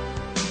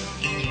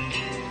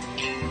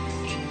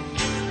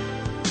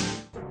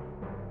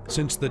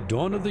 Since the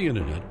dawn of the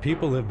internet,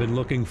 people have been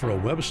looking for a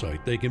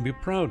website they can be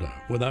proud of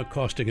without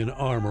costing an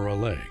arm or a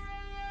leg.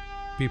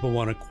 People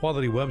want a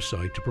quality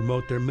website to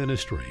promote their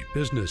ministry,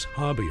 business,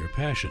 hobby, or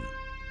passion.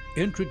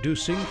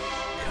 Introducing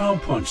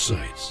Cowpunch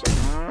Sites.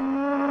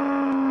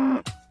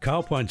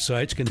 Cowpunch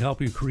Sites can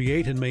help you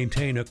create and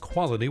maintain a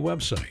quality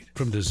website.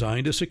 From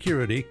design to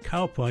security,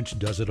 Cowpunch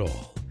does it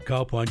all.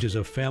 Cowpunch is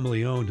a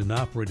family-owned and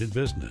operated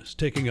business,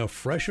 taking a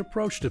fresh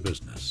approach to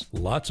business.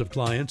 Lots of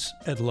clients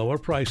at lower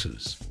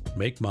prices.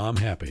 Make mom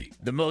happy.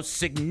 The most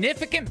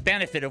significant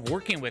benefit of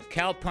working with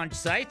Cowpunch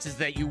Sites is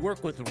that you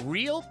work with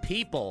real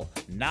people,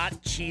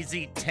 not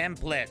cheesy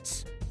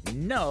templates.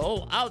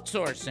 No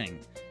outsourcing.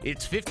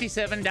 It's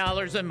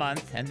 $57 a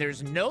month, and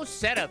there's no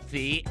setup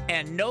fee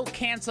and no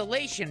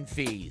cancellation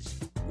fees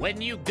when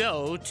you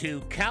go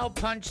to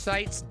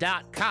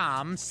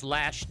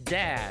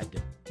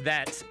cowpunchsites.com/dad.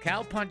 That's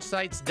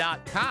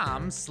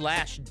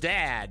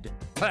cowpunchsites.com/dad.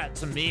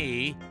 That's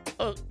me.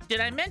 Oh,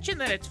 did I mention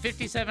that it's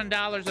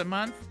 $57 a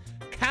month?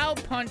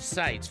 Cowpunch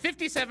Sites,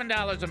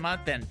 $57 a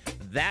month, and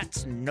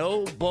that's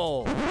no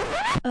bull.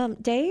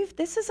 Dave,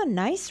 this is a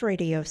nice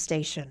radio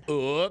station.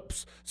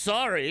 Oops,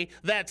 sorry.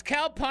 That's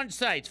Cowpunch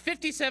Sites,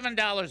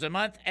 $57 a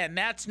month, and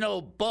that's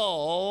no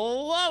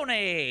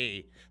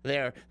baloney.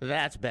 There,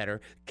 that's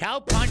better.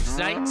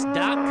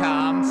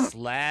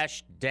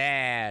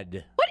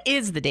 Cowpunchsites.com/dad. What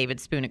is the David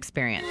Spoon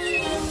Experience?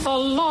 The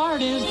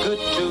Lord is good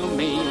to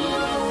me,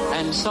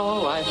 and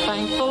so I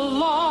thank the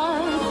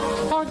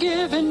Lord for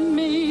giving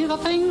me the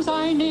things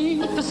I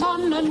need, the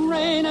sun and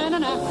rain and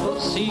an apple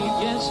seed.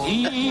 Yes,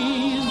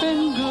 he's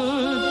been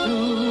good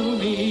to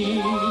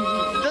me.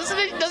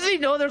 Doesn't he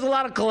know there's a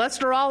lot of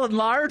cholesterol in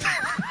lard?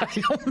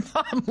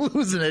 I'm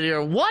losing it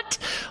here. What?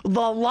 The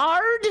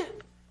lard?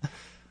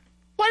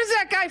 Why does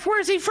that guy,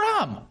 where's he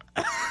from?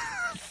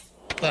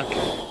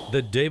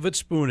 The David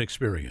Spoon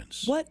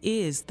Experience. What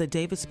is the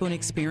David Spoon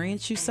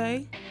Experience, you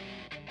say?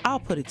 I'll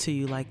put it to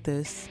you like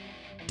this.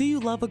 Do you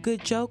love a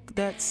good joke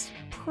that's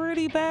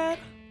pretty bad?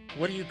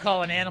 What do you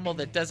call an animal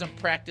that doesn't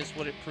practice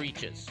what it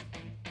preaches?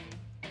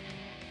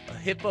 A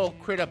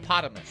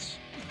hippocritopotamus.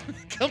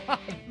 Come on.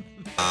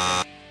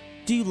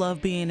 Do you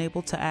love being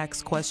able to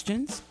ask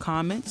questions,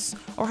 comments,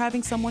 or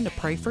having someone to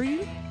pray for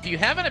you? If you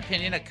have an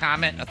opinion, a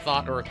comment, a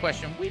thought, or a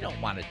question, we don't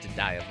want it to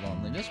die of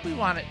loneliness. We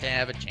want it to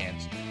have a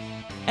chance.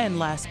 And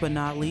last but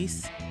not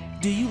least,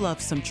 do you love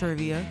some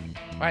trivia?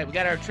 All right, we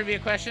got our trivia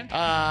question.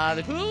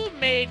 Who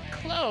made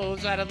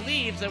clothes out of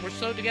leaves that were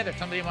sewed together?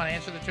 Somebody want to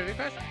answer the trivia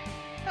question?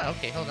 Oh,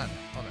 okay, hold on.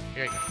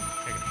 Here you go.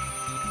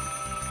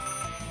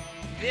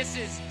 This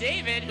is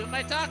David. Who am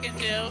I talking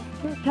to?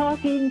 We're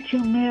talking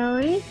to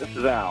Mary. This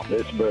is Al.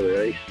 This is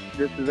Brother Ace.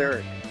 This is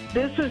Eric.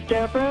 This is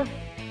Deborah.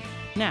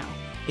 Now,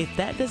 if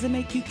that doesn't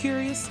make you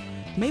curious,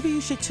 maybe you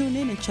should tune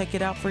in and check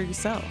it out for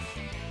yourself.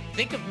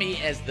 Think of me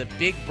as the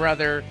big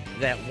brother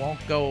that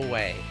won't go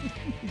away.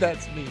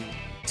 That's me.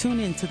 Tune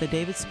in to the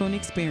David Spoon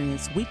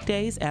Experience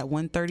weekdays at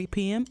 1:30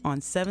 p.m.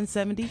 on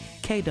 770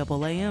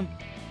 KAAM.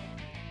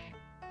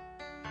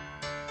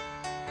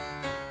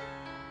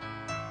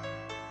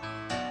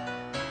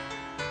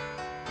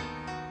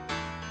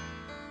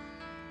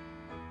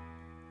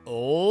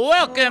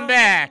 Welcome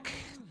back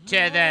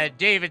to the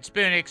David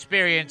Spoon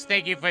Experience.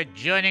 Thank you for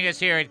joining us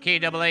here at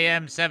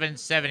KAAM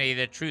 770,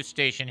 the truth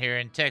station here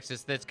in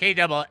Texas. That's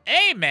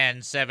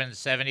KAAM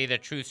 770, the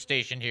truth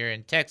station here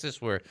in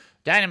Texas, where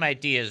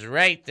Dynamite D is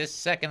right. This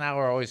second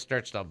hour always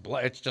starts to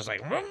it's just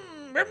like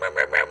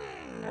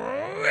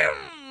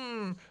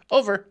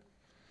over.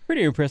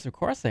 Pretty impressive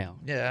car sound.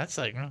 Yeah, that's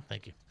like, oh,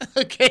 thank you.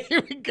 Okay,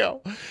 here we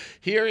go.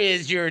 Here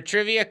is your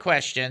trivia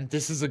question.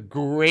 This is a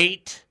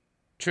great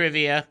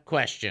trivia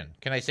question.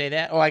 Can I say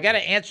that? Oh, I got to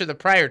answer the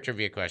prior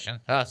trivia question.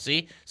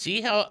 See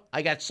how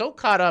I got so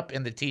caught up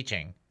in the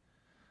teaching.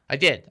 I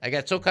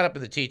got so caught up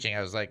in the teaching.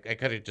 I was like, I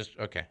could have just,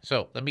 okay.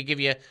 So let me give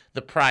you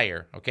the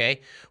prior,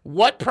 okay?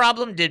 What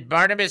problem did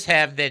Barnabas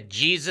have that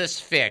Jesus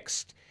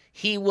fixed?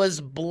 He was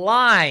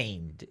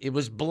blind. It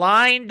was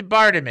blind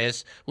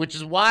Bartimaeus, which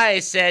is why I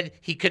said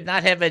he could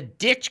not have a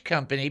ditch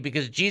company,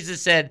 because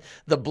Jesus said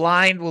the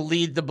blind will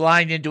lead the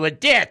blind into a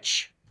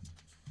ditch.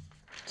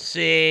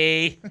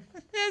 See?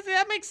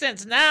 That makes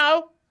sense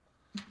now.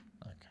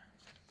 Okay.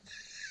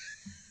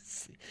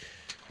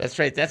 That's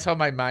right. That's how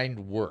my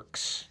mind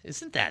works.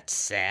 Isn't that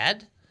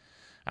sad?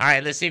 All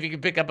right, let's see if you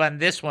can pick up on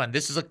this one.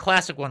 This is a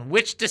classic one.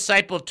 Which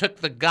disciple took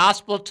the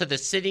gospel to the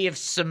city of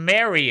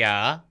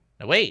Samaria?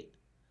 Now, wait.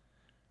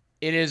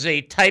 It is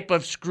a type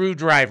of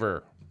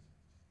screwdriver.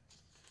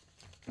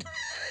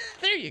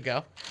 There you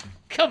go.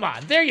 Come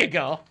on. There you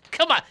go.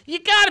 Come on. You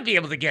got to be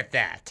able to get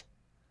that.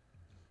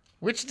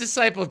 Which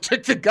disciple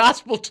took the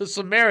gospel to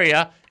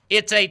Samaria?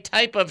 It's a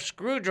type of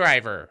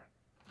screwdriver.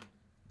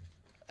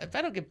 If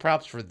I don't get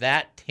props for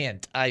that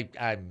hint,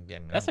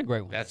 that's a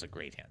great one. That's a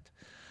great hint.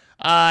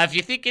 If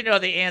you think you know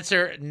the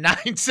answer,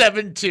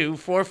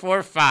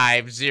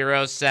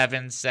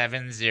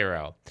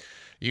 972-445-0770.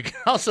 You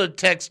can also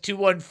text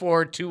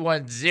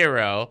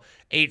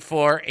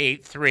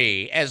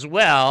 214-210-8483. As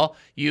well,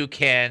 you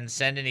can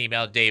send an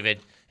email,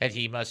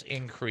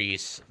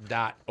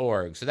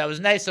 david@hemustincrease.org. So that was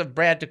nice of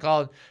Brad to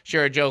call and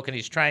share a joke, and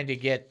he's trying to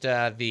get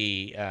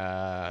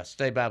the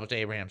study Bible to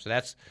Abraham. So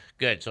that's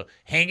good. So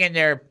hang in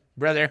there,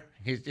 brother.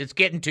 It's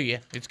getting to you.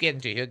 It's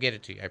getting to you. He'll get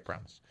it to you, I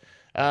promise.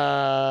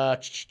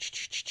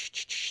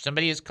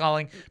 Somebody is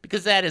calling,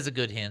 because that is a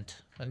good hint.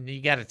 And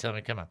you got to tell me,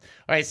 come on.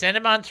 All right, send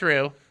him on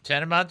through.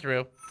 Send him on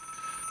through.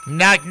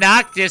 Knock,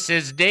 knock. This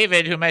is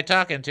David. Who am I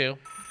talking to?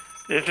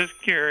 This is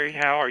Gary.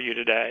 How are you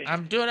today?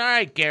 I'm doing all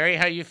right, Gary.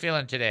 How you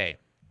feeling today?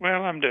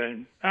 Well, I'm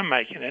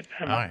making it.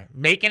 All right.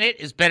 Making it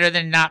is better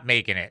than not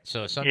making it.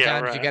 So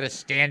sometimes you got to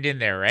stand in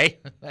there, right?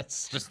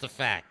 That's just the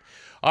fact.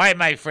 All right,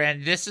 my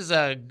friend. This is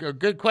a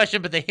good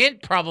question, but the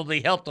hint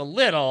probably helped a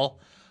little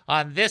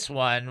on this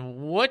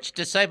one. Which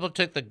disciple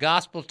took the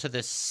gospel to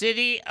the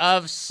city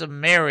of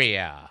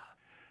Samaria?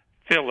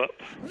 Philip.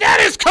 That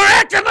is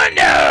correct,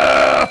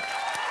 Amundo!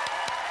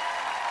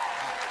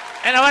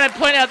 And I want to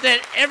point out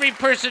that every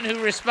person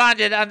who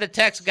responded on the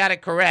text got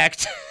it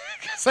correct.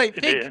 Because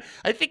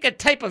I think a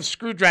type of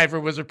screwdriver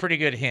was a pretty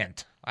good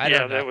hint. I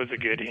don't know. That was a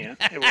good hint.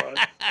 It was.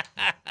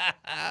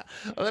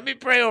 Well, let me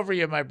pray over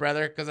you, my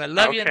brother, because I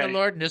love you in the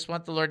Lord and just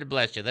want the Lord to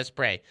bless you. Let's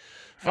pray.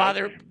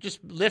 Father,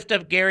 just lift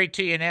up Gary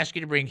to you and ask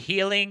you to bring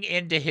healing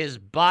into his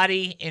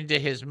body, into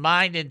his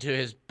mind, into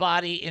his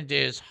body, into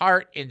his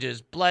heart, into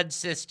his blood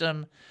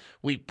system.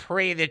 We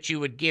pray that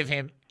you would give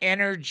him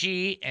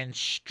energy and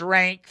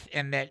strength,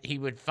 and that he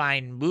would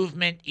find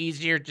movement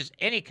easier, just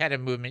any kind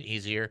of movement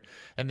easier,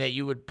 and that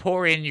you would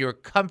pour in your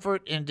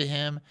comfort into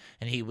him,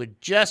 and he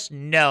would just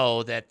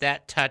know that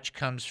that touch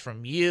comes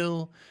from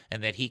you,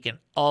 and that he can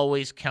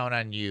always count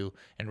on you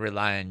and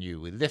rely on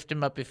you. We lift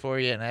him up before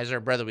you, and as our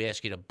brother, we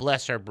ask you to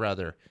bless our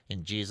brother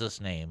in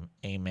Jesus' name.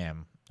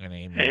 Amen. And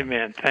amen.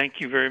 Amen.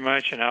 Thank you very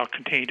much, and I'll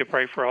continue to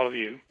pray for all of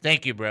you.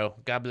 Thank you, bro.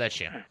 God bless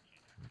you.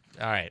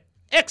 All right.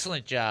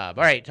 Excellent job.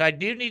 All right. So I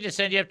do need to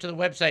send you up to the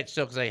website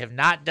still because I have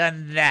not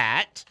done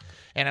that.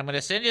 And I'm going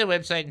to send you the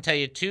website and tell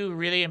you two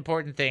really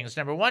important things.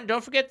 Number one,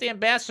 don't forget the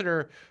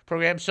ambassador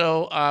program.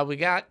 So we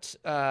got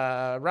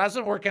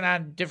Rosalind working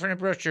on different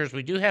brochures.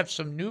 We do have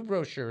some new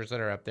brochures that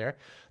are up there.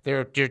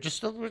 They're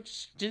just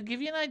to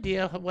give you an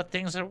idea of what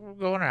things are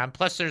going on.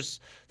 Plus, there's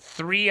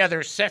 3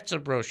 other sets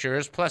of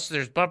brochures. Plus,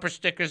 there's bumper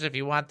stickers if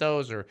you want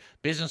those, or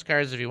business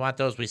cards if you want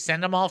those. We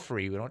send them all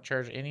free. We don't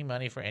charge any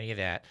money for any of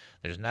that.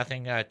 There's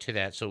nothing to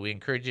that. So we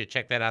encourage you to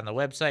check that out on the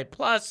website.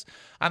 Plus,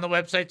 on the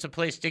website's a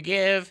place to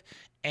give.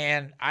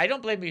 And I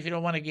don't blame you if you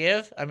don't want to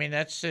give. I mean,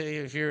 that's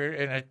if you're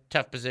in a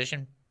tough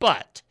position.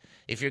 But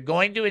if you're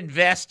going to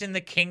invest in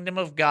the kingdom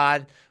of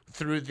God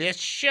through this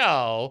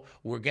show,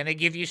 we're going to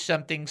give you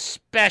something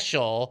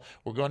special.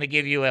 We're going to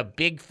give you a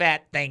big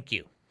fat thank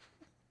you.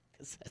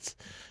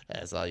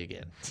 That's all you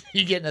get.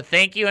 You're getting a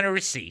thank you and a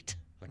receipt.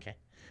 Okay?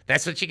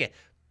 That's what you get.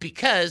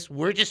 Because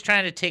we're just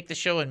trying to take the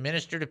show and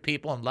minister to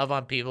people and love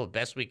on people the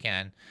best we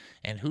can.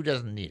 And who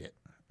doesn't need it?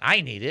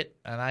 I need it,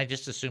 and I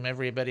just assume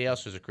everybody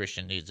else who's a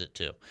Christian needs it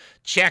too.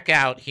 Check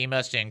out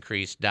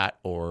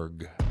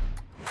HeMustIncrease.org.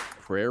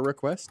 Prayer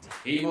request?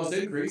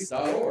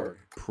 HeMustIncrease.org.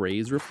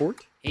 Praise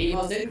report?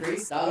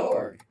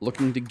 HeMustIncrease.org.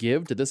 Looking to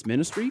give to this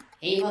ministry?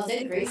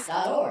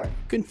 HeMustIncrease.org.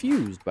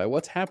 Confused by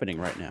what's happening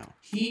right now?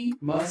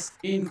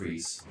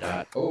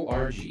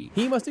 HeMustIncrease.org.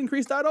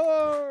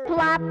 HeMustIncrease.org.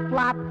 Plop,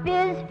 plop,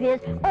 fizz, fizz.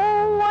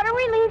 Oh, what a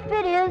relief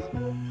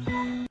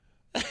it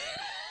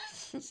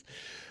is.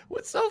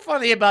 What's so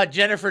funny about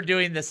Jennifer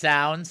doing the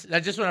sounds, I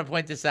just want to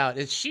point this out,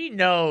 is she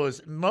knows,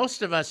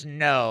 most of us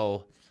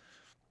know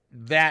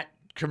that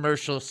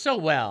commercial so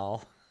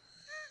well.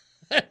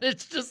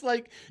 It's just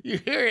like you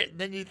hear it and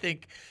then you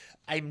think,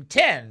 I'm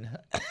 10.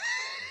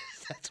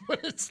 That's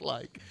what it's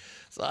like.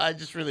 So I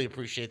just really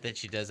appreciate that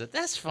she does it.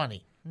 That's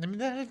funny. I mean,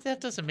 that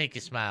doesn't make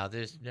you smile.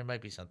 There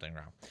might be something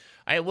wrong. All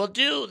right, we'll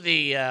do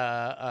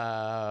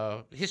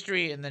the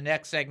history in the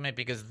next segment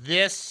because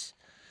this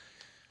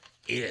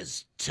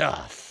is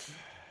tough.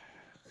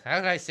 How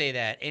can I say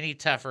that any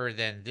tougher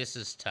than this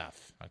is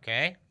tough?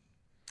 Okay.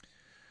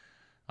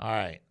 All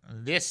right.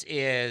 This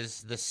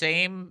is the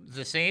same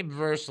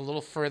verse a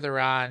little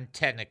further on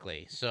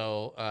technically.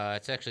 So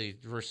it's actually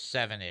verse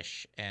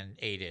 7-ish and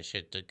 8-ish.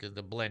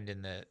 The blend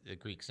in the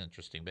Greek's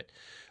interesting. But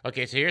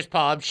okay, so here's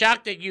Paul. I'm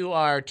shocked that you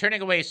are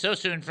turning away so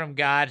soon from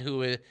God,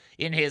 who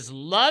in his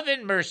love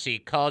and mercy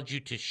called you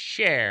to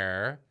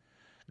share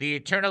the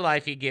eternal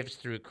life he gives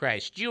through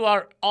Christ. You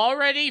are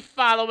already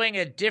following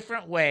a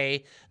different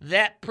way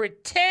that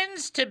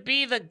pretends to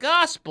be the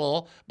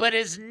gospel, but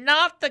is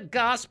not the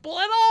gospel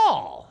at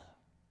all.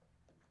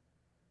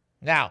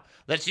 Now,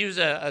 let's use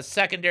a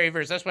secondary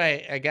verse. That's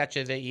why I got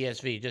you the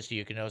ESV, just so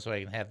you can know, so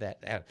I can have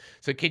that.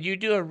 So can you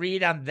do a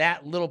read on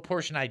that little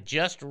portion I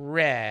just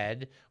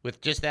read, with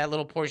just that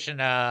little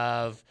portion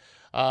of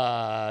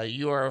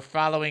you are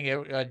following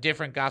a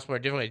different gospel or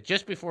a different way,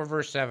 just before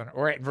verse 7,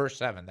 or at verse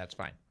 7, that's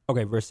fine.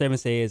 Okay, verse 7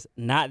 says,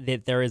 not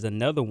that there is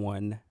another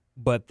one,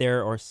 but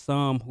there are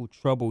some who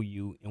trouble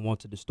you and want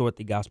to distort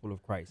the gospel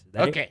of Christ. Is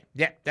that okay, it?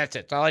 Yeah, that's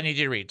it. That's all I need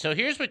you to read. So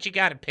here's what you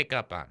got to pick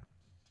up on.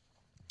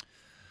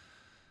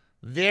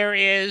 There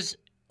is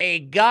a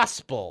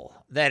gospel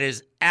that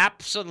is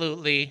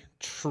absolutely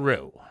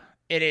true.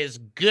 It is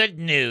good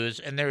news,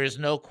 and there is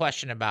no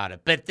question about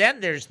it. But then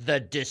there's the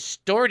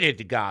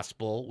distorted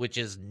gospel, which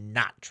is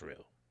not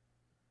true.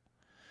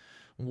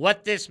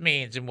 What this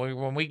means, and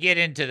when we get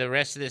into the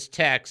rest of this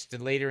text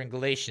and later in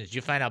Galatians,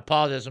 you find out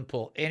Paul doesn't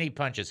pull any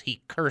punches.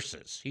 He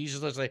curses. He's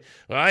just like,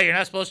 well, you're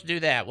not supposed to do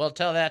that. Well,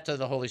 tell that to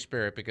the Holy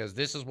Spirit, because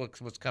this is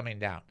what's coming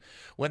down.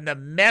 When the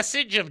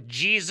message of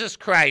Jesus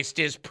Christ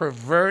is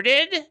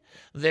perverted,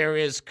 there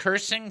is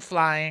cursing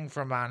flying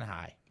from on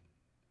high.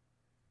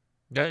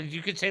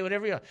 You could say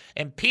whatever you want.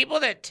 And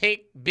people that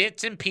take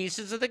bits and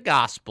pieces of the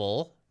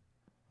gospel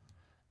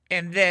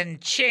and then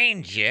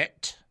change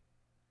it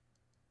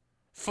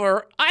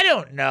for, I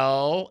don't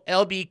know,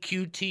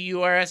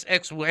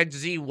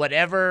 LBQTURSXYZ,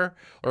 whatever,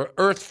 or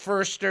Earth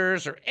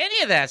Firsters, or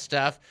any of that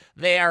stuff,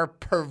 they are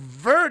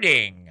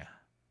perverting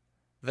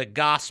the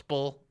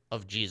gospel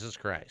of Jesus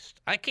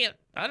Christ. I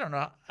don't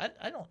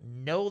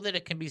know that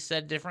it can be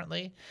said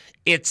differently.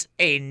 It's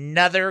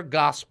another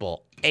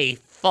gospel, a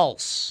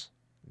false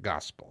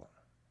gospel.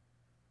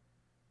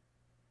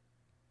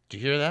 Do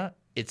you hear that?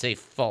 It's a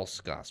false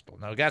gospel.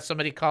 Now, we got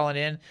somebody calling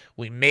in.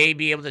 We may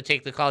be able to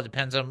take the call. It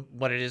depends on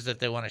what it is that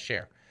they want to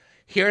share.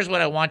 Here's what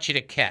I want you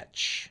to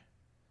catch.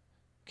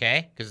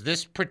 Okay? Because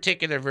this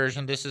particular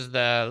version, this is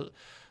the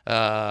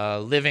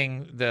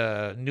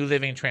New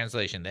Living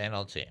Translation, the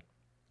NLT.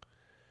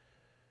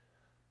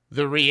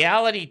 The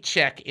reality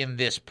check in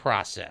this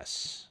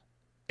process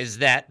is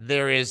that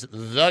there is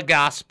the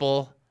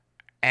gospel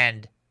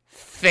and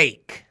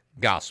fake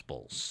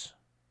gospels.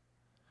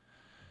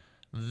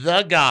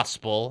 The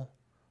gospel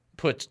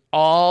puts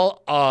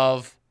all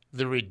of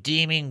the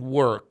redeeming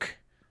work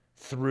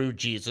through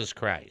Jesus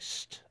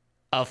Christ.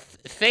 A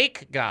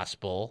fake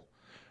gospel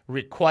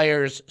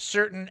requires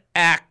certain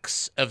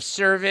acts of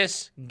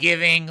service,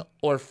 giving,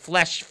 or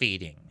flesh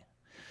feeding.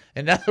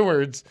 In other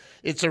words,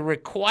 it's a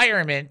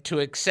requirement to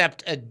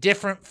accept a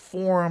different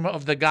form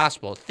of the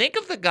gospel. Think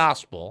of the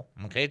gospel,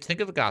 okay?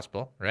 Think of the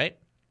gospel, right?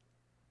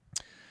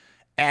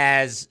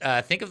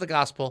 Think of the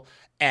gospel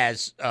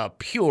as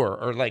pure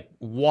or like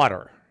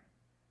water.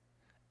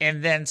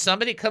 And then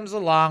somebody comes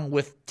along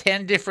with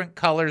 10 different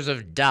colors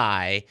of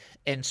dye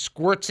and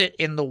squirts it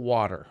in the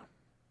water.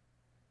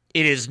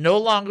 It is no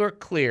longer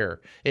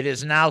clear. It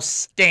is now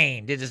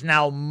stained. It is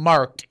now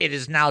marked. It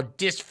is now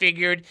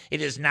disfigured.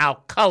 It is now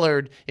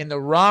colored in the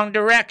wrong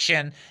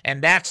direction,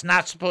 and that's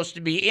not supposed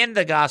to be in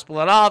the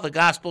gospel at all. The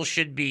gospel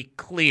should be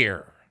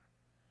clear.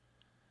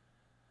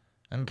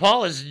 And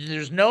Paul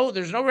there's no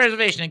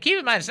reservation. And keep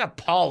in mind, it's not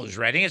Paul who's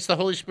writing. It's the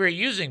Holy Spirit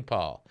using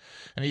Paul.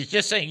 And he's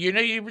just saying,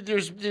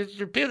 there's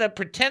people that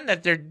pretend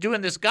that they're doing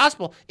this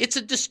gospel. It's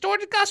a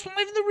distorted gospel,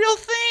 not even the real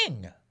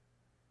thing.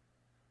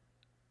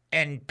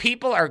 And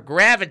people are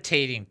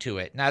gravitating to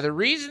it. Now, the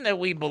reason that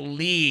we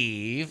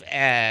believe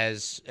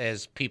as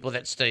people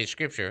that study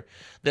Scripture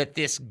that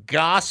this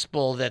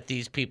gospel that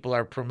these people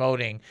are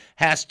promoting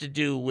has to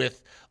do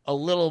with a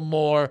little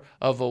more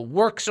of a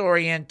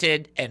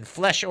works-oriented and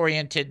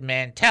flesh-oriented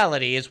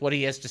mentality is what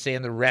he has to say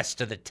in the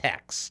rest of the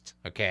text,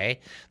 okay?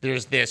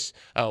 There's this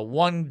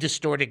one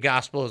distorted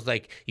gospel is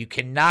like you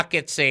cannot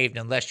get saved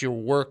unless your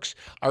works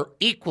are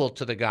equal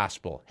to the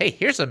gospel. Hey,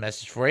 here's a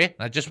message for you.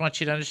 I just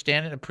want you to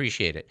understand and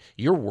appreciate it.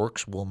 Your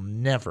works will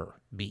never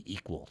be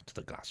equal to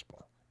the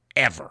gospel,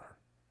 ever.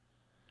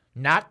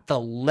 Not the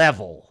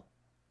level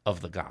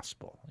of the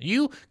gospel.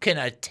 You can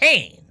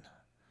attain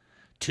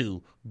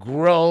to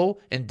grow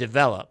and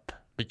develop,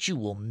 but you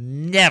will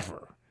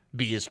never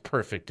be as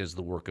perfect as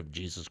the work of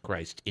Jesus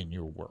Christ in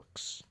your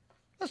works.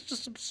 That's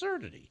just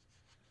absurdity.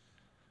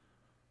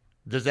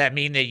 Does that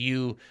mean that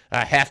you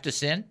have to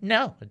sin?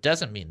 No, it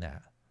doesn't mean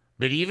that.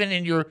 But even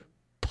in your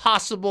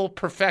possible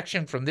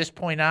perfection from this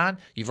point on,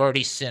 you've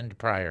already sinned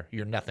prior.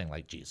 You're nothing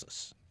like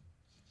Jesus.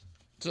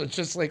 So it's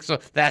just like, so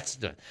that's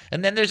the,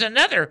 and then there's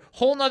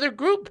whole nother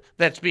group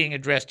that's being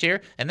addressed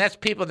here, and that's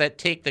people that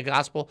take the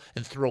gospel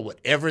and throw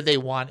whatever they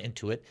want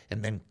into it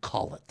and then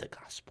call it the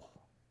gospel.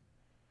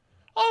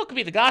 Oh, it could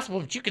be the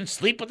gospel, but you can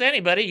sleep with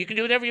anybody. You can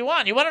do whatever you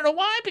want. You want to know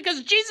why?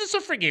 Because Jesus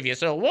will forgive you,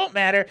 so it won't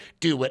matter.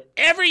 Do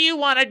whatever you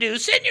want to do.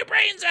 Send your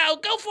brains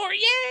out. Go for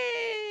it.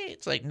 Yay!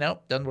 It's like,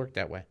 nope, doesn't work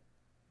that way.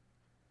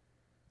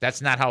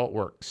 That's not how it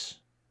works.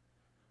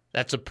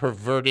 That's a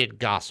perverted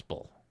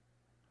gospel.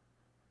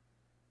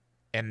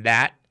 And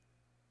that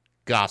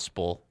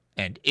gospel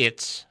and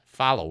its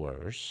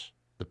followers,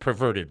 the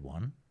perverted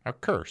one, are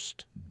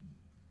cursed.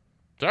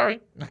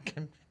 Sorry, I'm not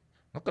going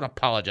to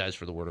apologize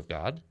for the word of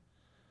God.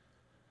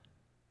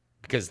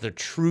 Because the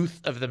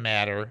truth of the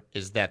matter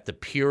is that the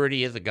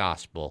purity of the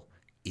gospel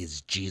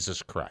is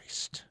Jesus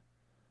Christ.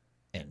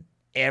 And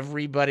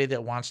everybody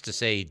that wants to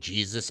say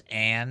Jesus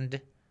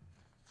and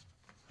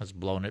has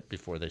blown it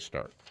before they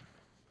start.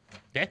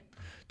 Okay?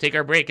 Take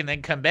our break and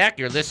then come back.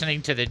 You're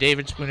listening to the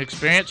David Spoon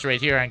Experience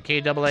right here on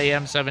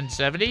KAAM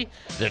 770,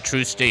 the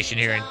truth station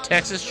here in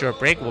Texas. Short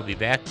break. We'll be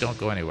back. Don't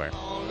go anywhere.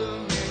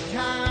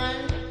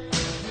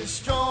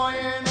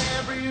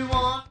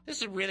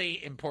 This is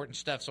really important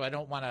stuff, so I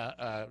don't want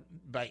to,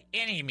 by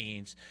any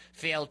means,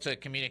 fail to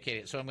communicate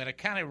it. So I'm going to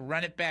kind of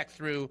run it back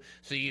through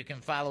so you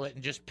can follow it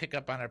and just pick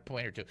up on a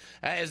point or two.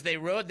 As they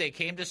rode, they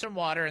came to some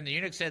water, and the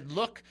eunuch said,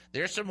 "Look,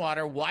 there's some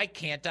water. Why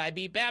can't I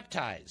be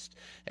baptized?"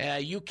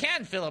 "You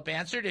can," Philip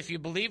answered, "if you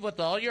believe with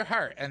all your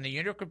heart." And the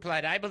eunuch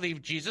replied, "I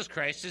believe Jesus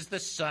Christ is the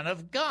Son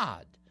of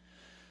God."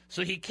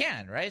 So he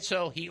can, right?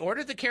 So he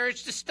ordered the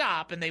carriage to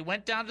stop, and they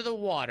went down to the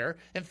water,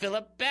 and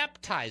Philip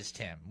baptized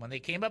him. When they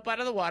came up out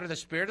of the water, the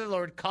Spirit of the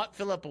Lord caught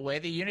Philip away.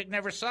 The eunuch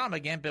never saw him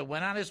again, but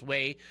went on his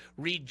way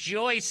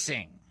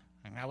rejoicing.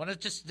 And I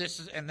want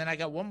to and then I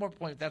got one more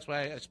point. That's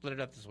why I split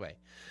it up this way.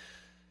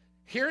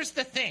 Here's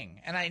the thing,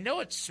 and I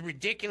know it's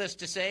ridiculous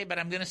to say, but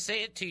I'm going to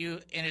say it to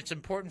you, and it's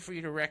important for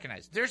you to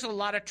recognize. There's a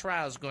lot of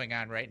trials going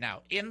on right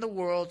now in the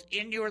world,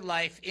 in your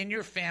life, in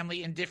your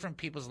family, in different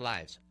people's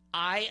lives.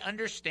 I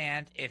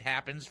understand it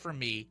happens for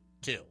me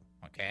too,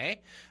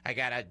 okay? I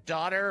got a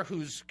daughter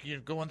who's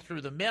going through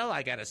the mill.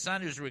 I got a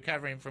son who's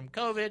recovering from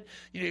COVID.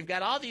 You've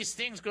got all these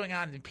things going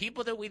on, and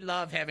people that we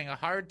love having a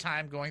hard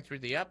time going through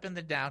the up and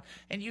the down,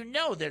 and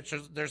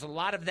there's a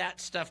lot of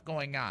that stuff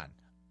going on.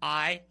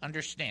 I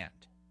understand.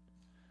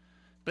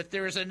 But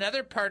there is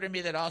another part of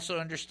me that also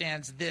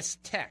understands this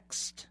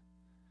text.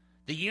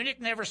 The eunuch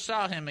never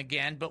saw him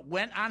again, but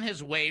went on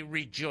his way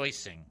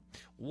rejoicing.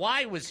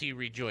 Why was he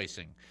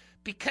rejoicing?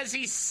 Because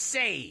he's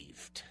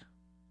saved.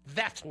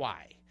 That's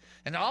why.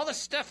 And all the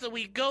stuff that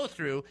we go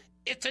through,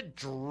 it's a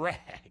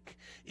drag.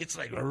 It's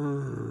like,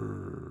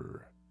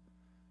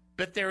 but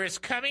But there is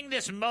coming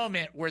this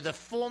moment where the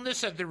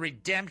fullness of the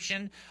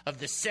redemption, of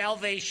the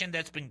salvation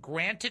that's been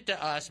granted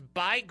to us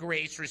by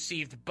grace,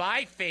 received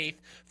by faith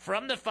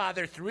from the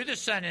Father through the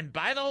Son and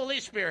by the Holy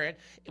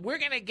Spirit, we're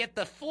going to get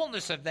the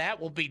fullness of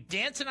that. We'll be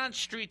dancing on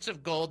streets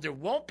of gold. There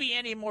won't be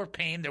any more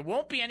pain. There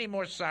won't be any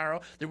more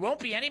sorrow. There won't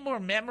be any more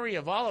memory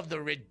of all of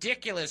the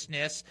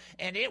ridiculousness,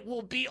 and it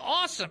will be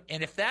awesome.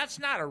 And if that's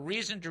not a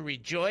reason to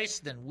rejoice,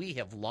 then we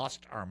have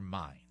lost our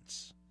minds.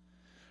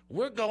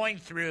 We're going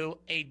through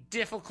a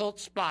difficult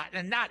spot,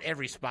 and not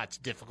every spot's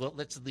difficult,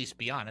 let's at least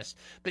be honest.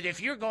 But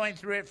if you're going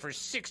through it for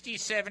 60,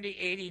 70,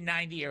 80,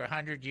 90, or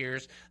 100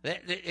 years,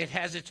 it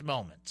has its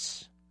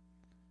moments.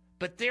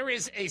 But there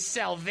is a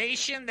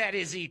salvation that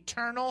is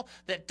eternal,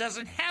 that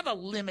doesn't have a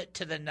limit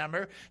to the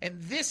number.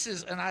 And this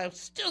is, and I'll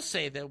still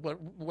say that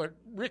what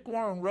Rick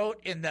Warren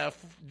wrote in the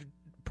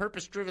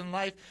Purpose-Driven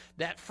Life,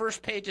 that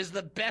first page is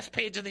the best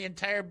page of the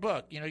entire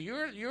book. You know,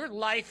 your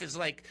life is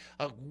like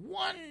a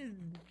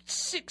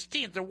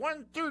 1/16th or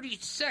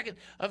 1/32nd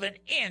of an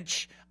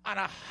inch on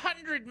a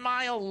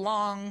 100-mile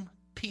long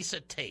piece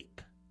of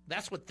tape.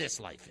 That's what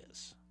this life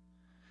is.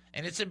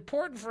 And it's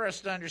important for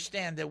us to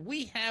understand that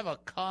we have a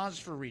cause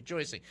for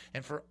rejoicing.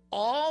 And for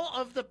all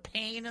of the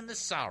pain and the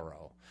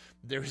sorrow,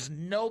 there's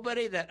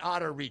nobody that ought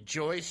to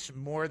rejoice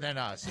more than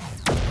us.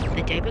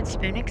 The David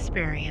Spoon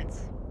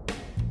Experience.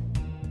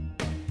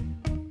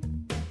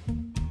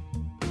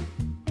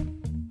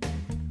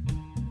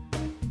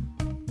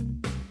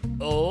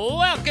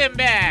 Welcome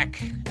back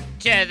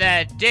to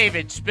the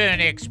David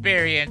Spoon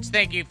Experience.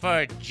 Thank you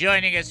for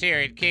joining us here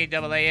at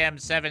KAAM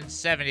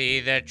 770,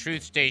 the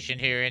truth station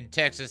here in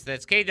Texas.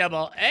 That's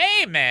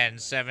KAAM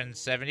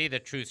 770, the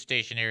truth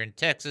station here in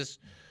Texas,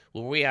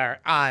 where we are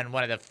on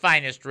one of the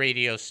finest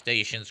radio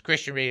stations,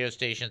 Christian radio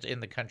stations in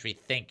the country.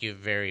 Thank you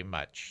very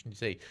much.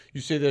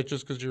 You say that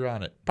just because you're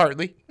on it.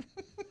 Partly.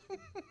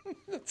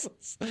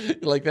 You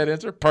like that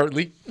answer?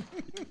 Partly.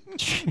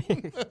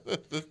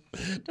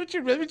 Would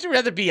you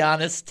rather be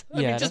honest? I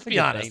mean, just be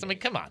honest. Thing. I mean,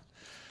 come on.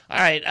 All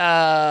right.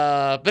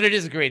 But it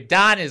is great.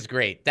 Don is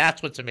great.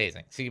 That's what's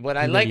amazing. See, what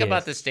I like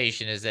about the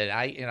station is that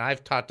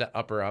I've talked to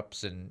upper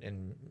ups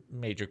and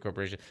major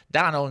corporations.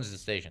 Don owns the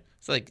station.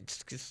 It's like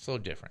it's so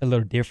different. A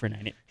little different,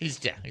 ain't it? He's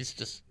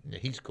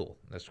cool.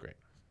 That's great.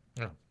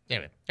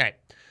 Anyway, all right.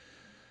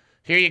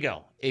 Here you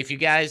go.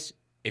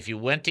 If you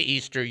went to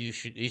Easter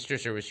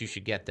service, you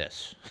should get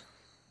this.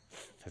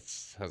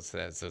 That's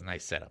a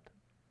nice setup.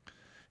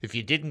 If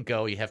you didn't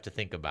go, you have to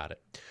think about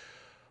it.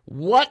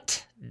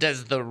 What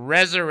does the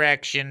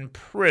resurrection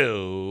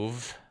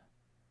prove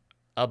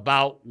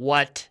about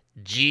what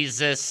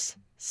Jesus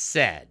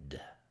said?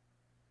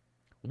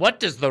 What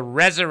does the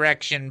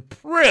resurrection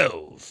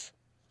prove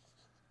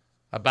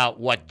about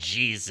what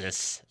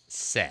Jesus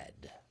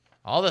said?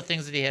 All the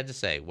things that he had to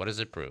say, what does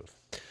it prove?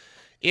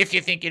 If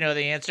you think you know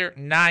the answer,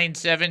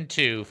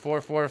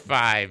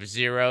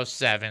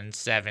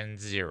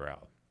 972-445-0770.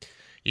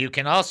 You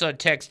can also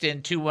text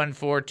in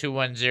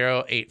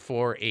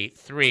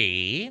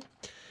 214-210-8483.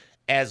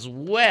 As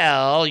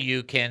well,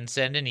 you can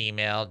send an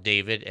email,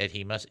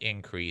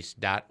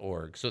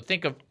 david@hemustincrease.org. So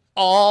think of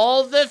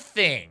all the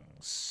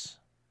things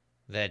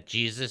that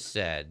Jesus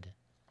said.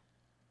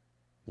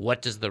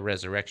 What does the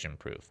resurrection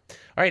prove?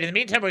 All right, in the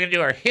meantime, we're going to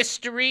do our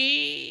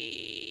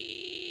history.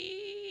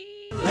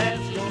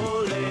 Let's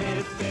go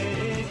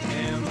living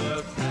in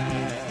the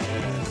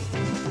past.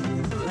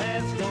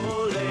 Let's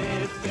go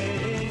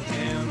living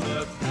in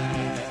the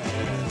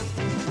past.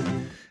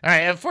 All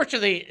right,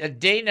 unfortunately,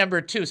 day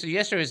number 2. So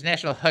yesterday was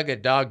National Hug a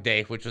Dog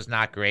Day, which was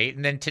not great.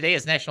 And then today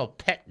is National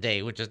Pet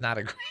Day, which is not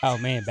a great. Oh,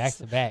 man, back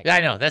to back. I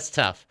know, that's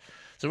tough.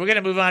 So we're going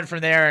to move on from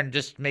there and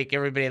just make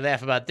everybody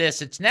laugh about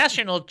this. It's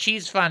National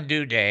Cheese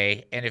Fondue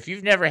Day. And if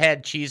you've never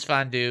had cheese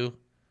fondue,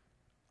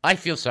 I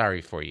feel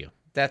sorry for you.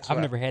 I've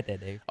never had that,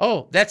 Dave.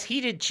 Oh, that's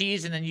heated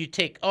cheese, and then you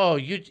take.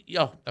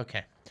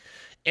 Okay.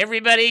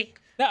 Everybody.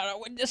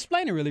 No,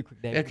 explain it really quick,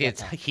 Dave. Okay,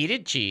 it's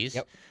heated cheese,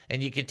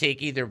 and you can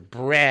take either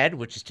bread,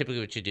 which is typically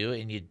what you do,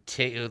 and you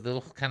take a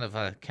little kind of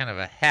a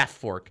half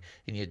fork,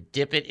 and you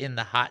dip it in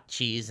the hot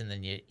cheese, and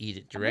then you eat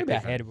it directly.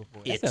 I've had it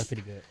before. That sounds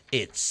pretty good.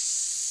 It's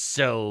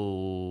so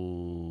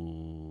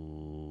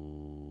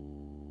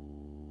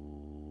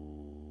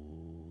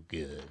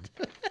good.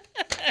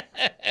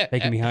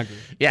 Making me hungry.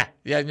 Yeah,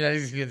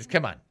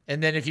 come on.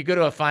 And then if you go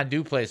to a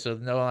fondue place, so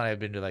Noah and I have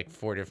been to like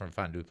 4 different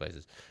fondue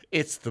places.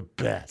 It's the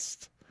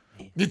best.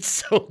 It's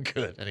so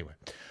good. Anyway.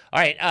 All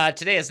right,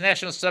 today is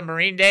National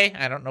Submarine Day.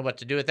 I don't know what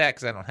to do with that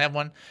because I don't have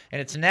one. And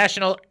it's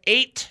National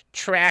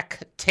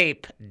 8-Track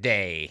Tape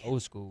Day.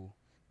 Old school.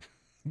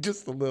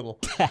 Just a little.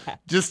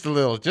 Just a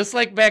little. Just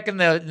like back in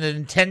the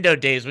Nintendo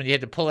days when you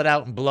had to pull it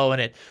out and blow in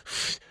it.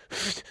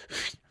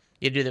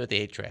 You do that with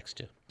the 8 tracks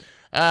too.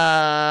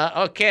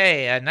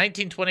 Okay,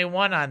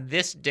 1921 on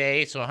this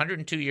day, so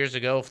 102 years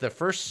ago, the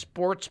first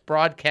sports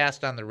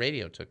broadcast on the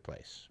radio took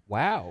place.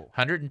 Wow.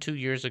 102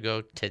 years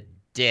ago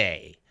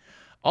today.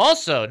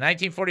 Also,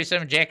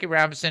 1947, Jackie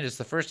Robinson is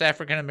the first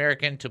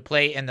African-American to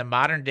play in the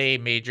modern-day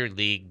Major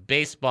League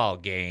Baseball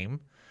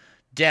game.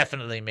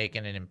 Definitely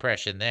making an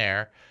impression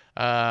there.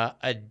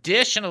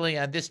 Additionally,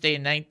 on this day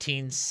in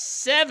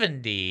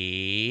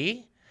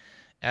 1970,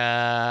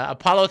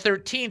 Apollo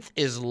 13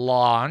 is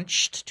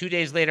launched. 2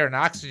 days later, an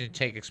oxygen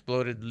tank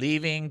exploded,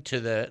 leading to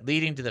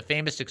the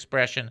famous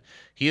expression,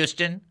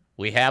 "Houston,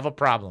 we have a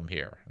problem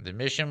here." The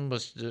mission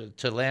was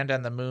to land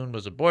on the moon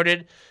was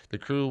aborted. The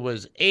crew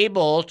was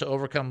able to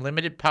overcome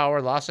limited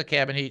power, loss of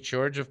cabin heat,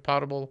 shortage of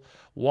potable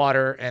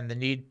water, and they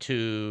needed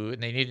to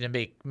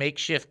make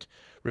makeshift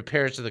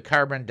repairs to the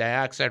carbon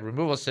dioxide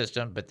removal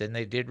system, but then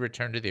they did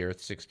return to the Earth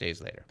 6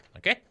 days later.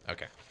 Okay. All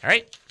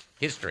right.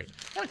 History.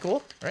 Kind of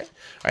cool, right?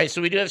 All right,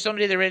 so we do have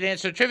somebody that ready to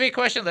answer a trivia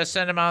question. Let's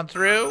send them on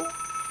through.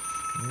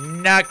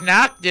 Knock,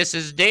 knock. This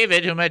is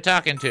David. Who am I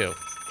talking to?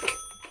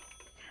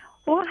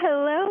 Well,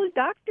 hello,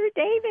 Dr.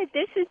 David.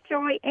 This is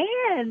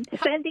Joy-Ann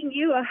sending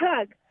you a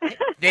hug.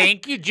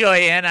 Thank you,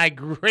 Joy-Ann. I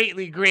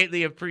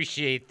greatly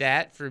appreciate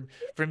that from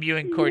you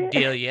and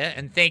Cordelia.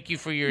 And thank you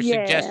for your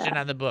suggestion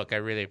on the book. I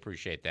really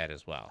appreciate that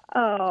as well.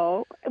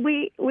 Oh,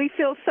 we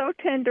feel so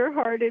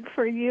tender-hearted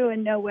for you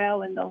and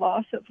Noel and the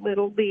loss of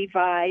little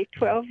Levi,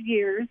 12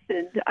 years.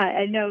 And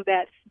I know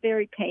that's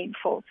very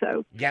painful.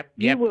 So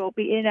you will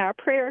be in our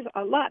prayers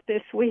a lot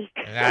this week.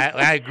 And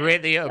I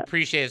greatly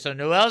appreciate it. So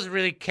Noel's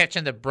really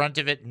catching the brunt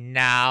of it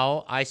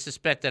now. I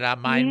suspect that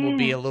mine will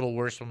be a little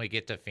worse when we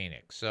get to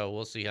Phoenix. So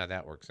we'll see how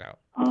that works out.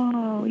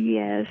 Oh,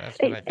 yes. That's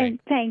what I think.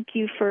 And thank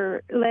you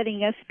for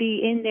letting us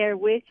be in there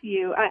with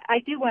you. I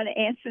do want to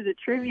answer the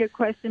trivia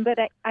question, but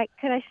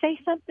could I say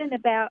something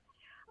about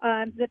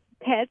the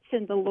pets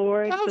and the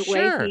Lord,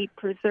 way He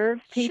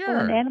preserves people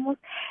and animals?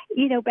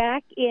 You know,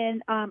 back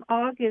in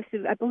August,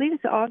 I believe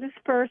it's August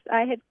 1st,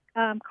 I had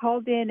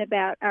called in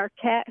about our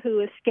cat who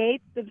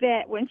escaped the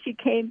vet when she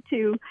came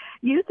to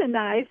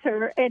euthanize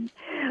her. And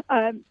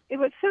it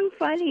was so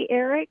funny.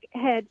 Eric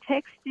had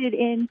texted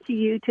in to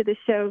you to the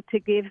show to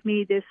give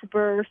me this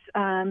verse,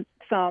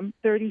 Psalm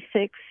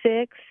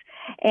 36:6.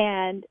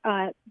 And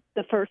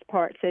the first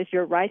part says,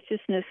 "Your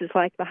righteousness is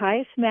like the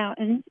highest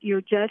mountains, your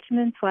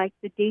judgments like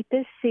the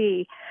deepest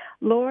sea.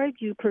 Lord,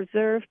 you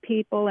preserve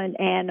people and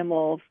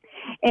animals."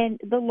 And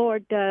the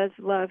Lord does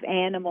love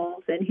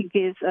animals, and He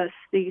gives us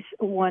these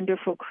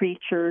wonderful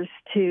creatures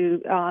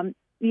to,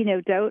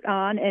 dote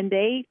on, and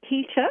they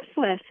teach us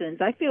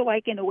lessons. I feel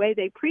like, in a way,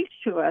 they preach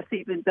to us,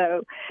 even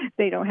though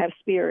they don't have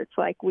spirits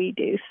like we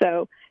do.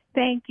 So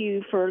thank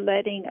you for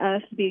letting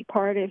us be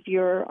part of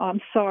your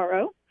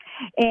sorrow.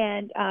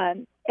 And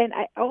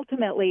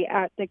ultimately,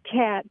 the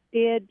cat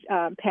did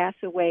pass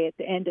away at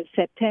the end of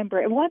September.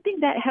 And one thing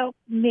that helped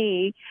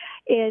me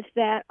is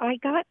that I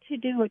got to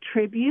do a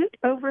tribute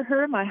over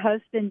her. My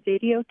husband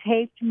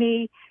videotaped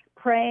me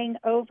praying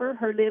over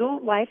her little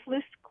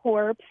lifeless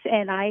corpse,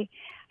 and I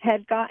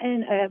had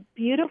gotten a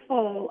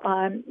beautiful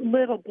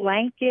little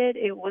blanket.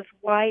 It was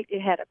white.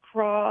 It had a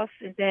cross,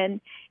 and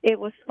then it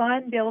was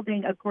fun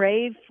building a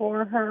grave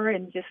for her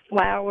and just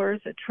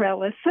flowers, a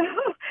trellis. So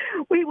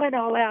we went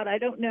all out. I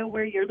don't know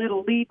where your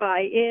little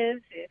Levi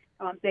is, if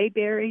they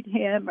buried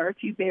him or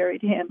if you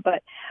buried him,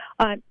 but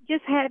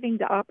just having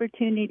the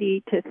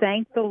opportunity to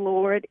thank the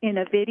Lord in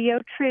a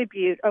video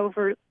tribute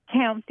over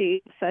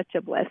county is such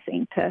a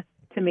blessing to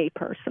me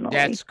personally.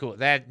 That's cool.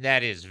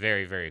 That is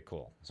very, very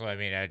cool. So, I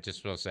mean, I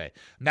just will say,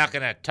 I'm not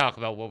going to talk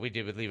about what we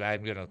did with Levi.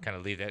 I'm going to kind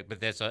of leave that, but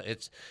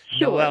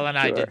Noel and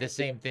I did the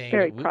same thing.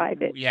 Very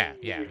private. Yeah,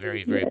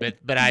 very, very.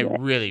 But I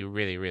really,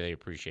 really, really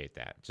appreciate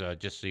that. So,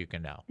 just so you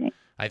can know,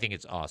 I think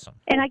it's awesome.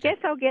 And I guess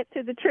I'll get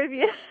to the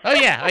trivia. Oh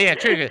yeah,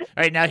 trivia. All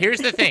right, now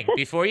here's the thing.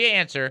 Before you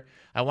answer,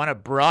 I want to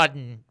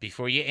broaden.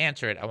 Before you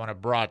answer it, I want to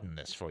broaden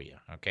this for you.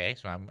 Okay,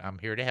 so I'm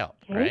here to help.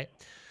 Okay. Right.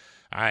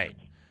 All right.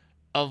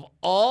 Of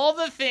all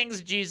the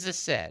things Jesus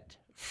said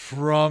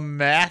from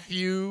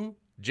Matthew,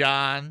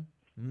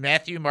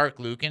 Mark,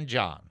 Luke, and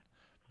John,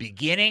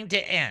 beginning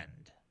to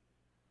end,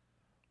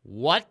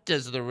 what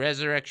does the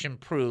resurrection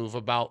prove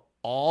about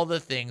all the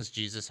things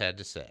Jesus had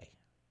to say?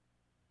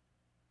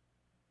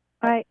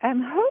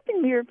 I'm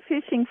hoping you're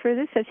fishing for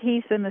this as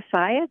He's the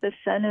Messiah, the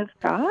Son of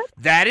God.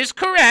 That is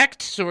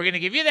correct. So we're going to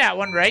give you that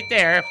one right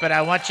there, but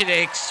I want you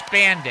to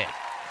expand it.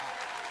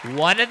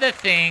 One of the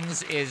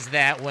things is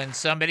that when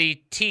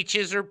somebody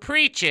teaches or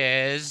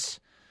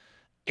preaches,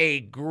 a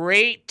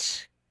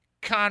great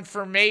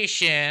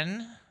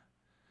confirmation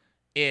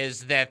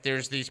is that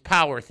there's these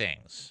power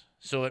things.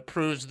 So it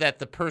proves that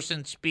the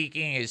person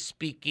speaking is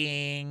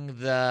speaking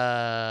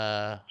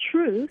the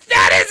truth.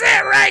 That is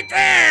it right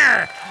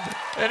there!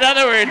 In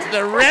other words,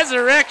 the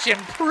resurrection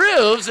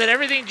proves that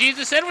everything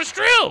Jesus said was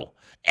true.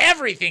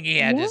 Everything He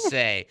had to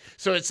say.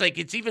 So it's like,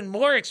 it's even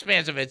more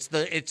expansive.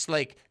 It's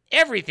like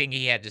everything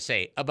He had to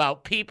say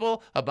about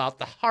people, about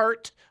the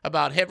heart,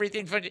 about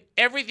everything.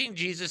 Everything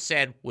Jesus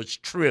said was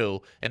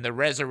true, and the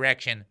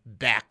resurrection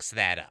backs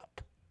that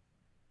up.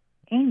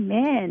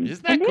 Amen.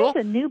 Isn't that cool?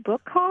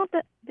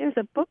 There's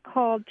a book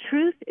called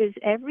Truth is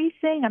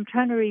Everything. I'm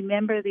trying to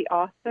remember the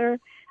author.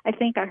 I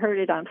think I heard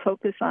it on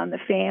Focus on the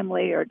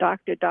Family or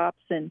Dr.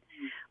 Dobson,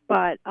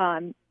 but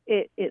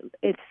it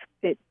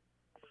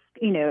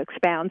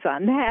expounds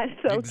on that.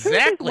 So truth is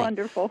Exactly.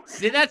 wonderful.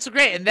 See, that's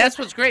great, and that's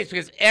what's great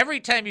because every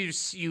time you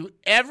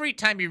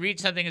read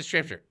something in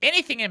Scripture,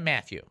 anything in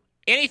Matthew,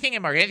 anything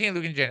in Mark, anything in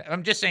Luke, in general,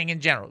 I'm just saying in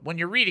general, when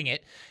you're reading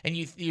it and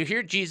you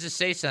hear Jesus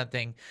say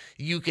something,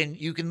 you can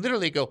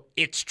literally go,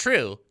 "It's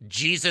true.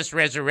 Jesus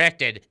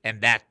resurrected,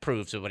 and that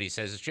proves that what he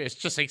says is true." It's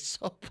just like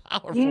so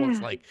powerful. Yeah. It's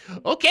like,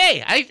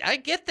 okay, I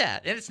get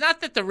that, and it's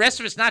not that the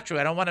rest of it's not true.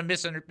 I don't want to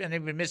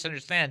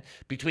misunderstand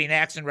between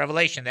Acts and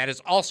Revelation. That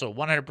is also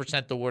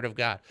 100% the Word of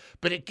God,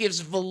 but it gives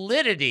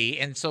validity,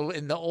 and so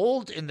in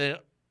the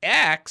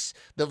Acts,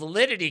 the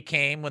validity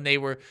came when they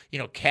were,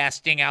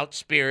 casting out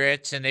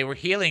spirits and they were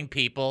healing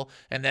people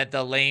and that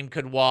the lame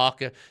could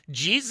walk.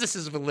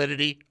 Jesus'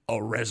 validity,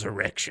 a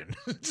resurrection.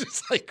 It's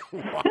just like,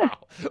 wow.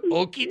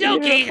 Okie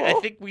dokie. Beautiful. I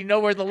think we know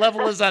where the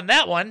level is on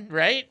that one,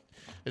 right?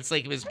 It's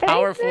like as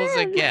powerful as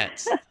it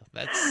gets.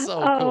 That's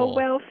so cool. Oh,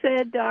 well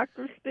said,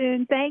 Dr.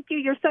 Spoon. Thank you.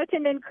 You're such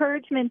an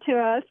encouragement to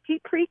us.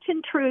 Keep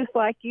preaching truth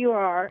like you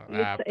are.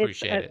 I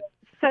appreciate it.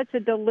 Such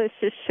a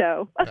delicious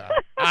show.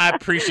 I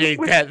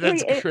appreciate that.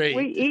 That's great.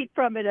 We eat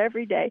from it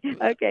every day.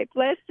 Okay,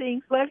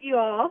 blessings. Love you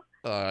all.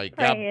 All right,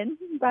 Praying.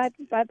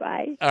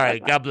 Bye-bye. All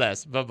right, God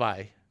bless.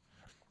 Bye-bye.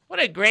 What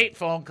a great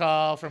phone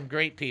call from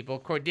great people.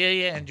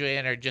 Cordelia and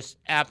Joanne are just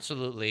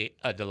absolutely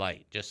a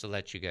delight, just to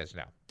let you guys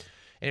know.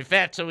 And in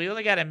fact, so we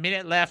only got a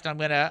minute left. I'm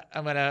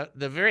gonna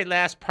the very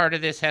last part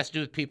of this has to do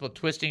with people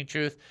twisting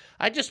truth.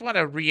 I just want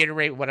to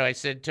reiterate what I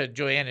said to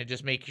Joanne and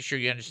just make sure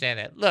you understand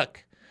that.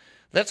 Look,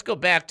 let's go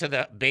back to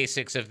the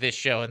basics of this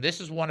show, and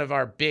this is one of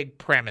our big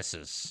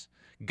premises.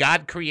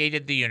 God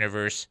created the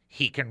universe.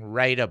 He can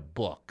write a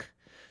book.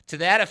 To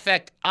that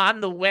effect,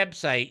 on the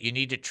website, you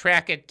need to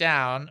track it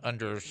down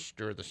under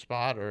Stir the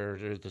Spot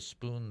or the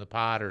Spoon the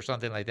Pot or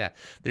something like that.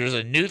 There's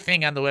a new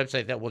thing on the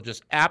website that will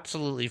just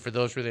absolutely, for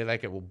those really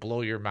like it, will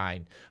blow your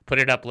mind. Put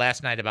it up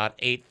last night about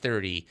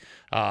 8:30.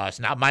 It's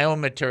not my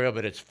own material,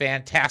 but it's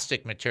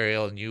fantastic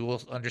material, and you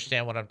will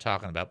understand what I'm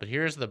talking about. But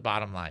here's the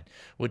bottom line.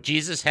 What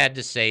Jesus had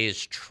to say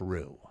is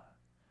true.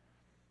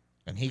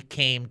 And he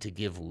came to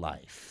give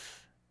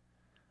life.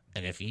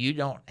 And if you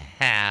don't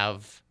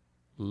have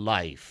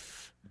life,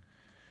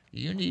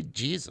 you need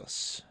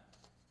Jesus.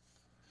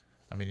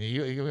 I mean,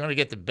 you want to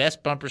get the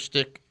best bumper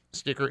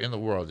sticker in the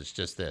world. It's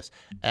just this.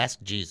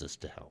 Ask Jesus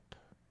to help.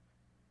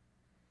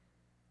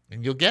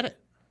 And you'll get it.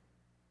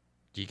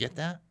 Do you get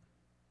that?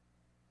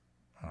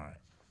 All right.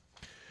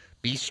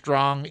 Be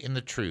strong in the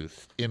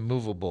truth,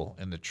 immovable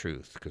in the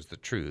truth, because the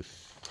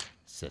truth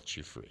sets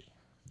you free.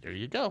 There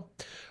you go. All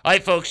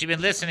right, folks, you've been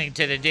listening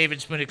to the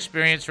David Spoon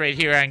Experience right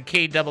here on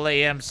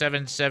KAAM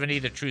 770,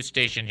 the Truth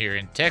Station here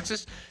in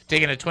Texas.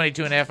 Taking a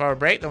 22.5-hour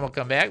break, then we'll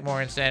come back.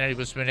 More Insanity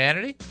with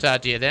Spoonanity.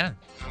 Talk to you then.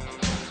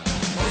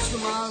 Most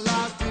of my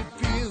life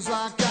it feels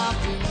like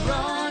I've been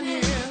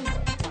running.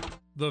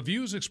 The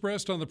views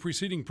expressed on the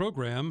preceding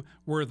program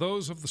were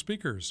those of the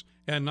speakers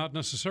and not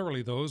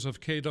necessarily those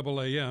of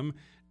KAAM,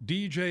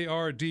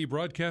 DJRD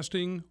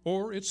Broadcasting,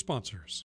 or its sponsors.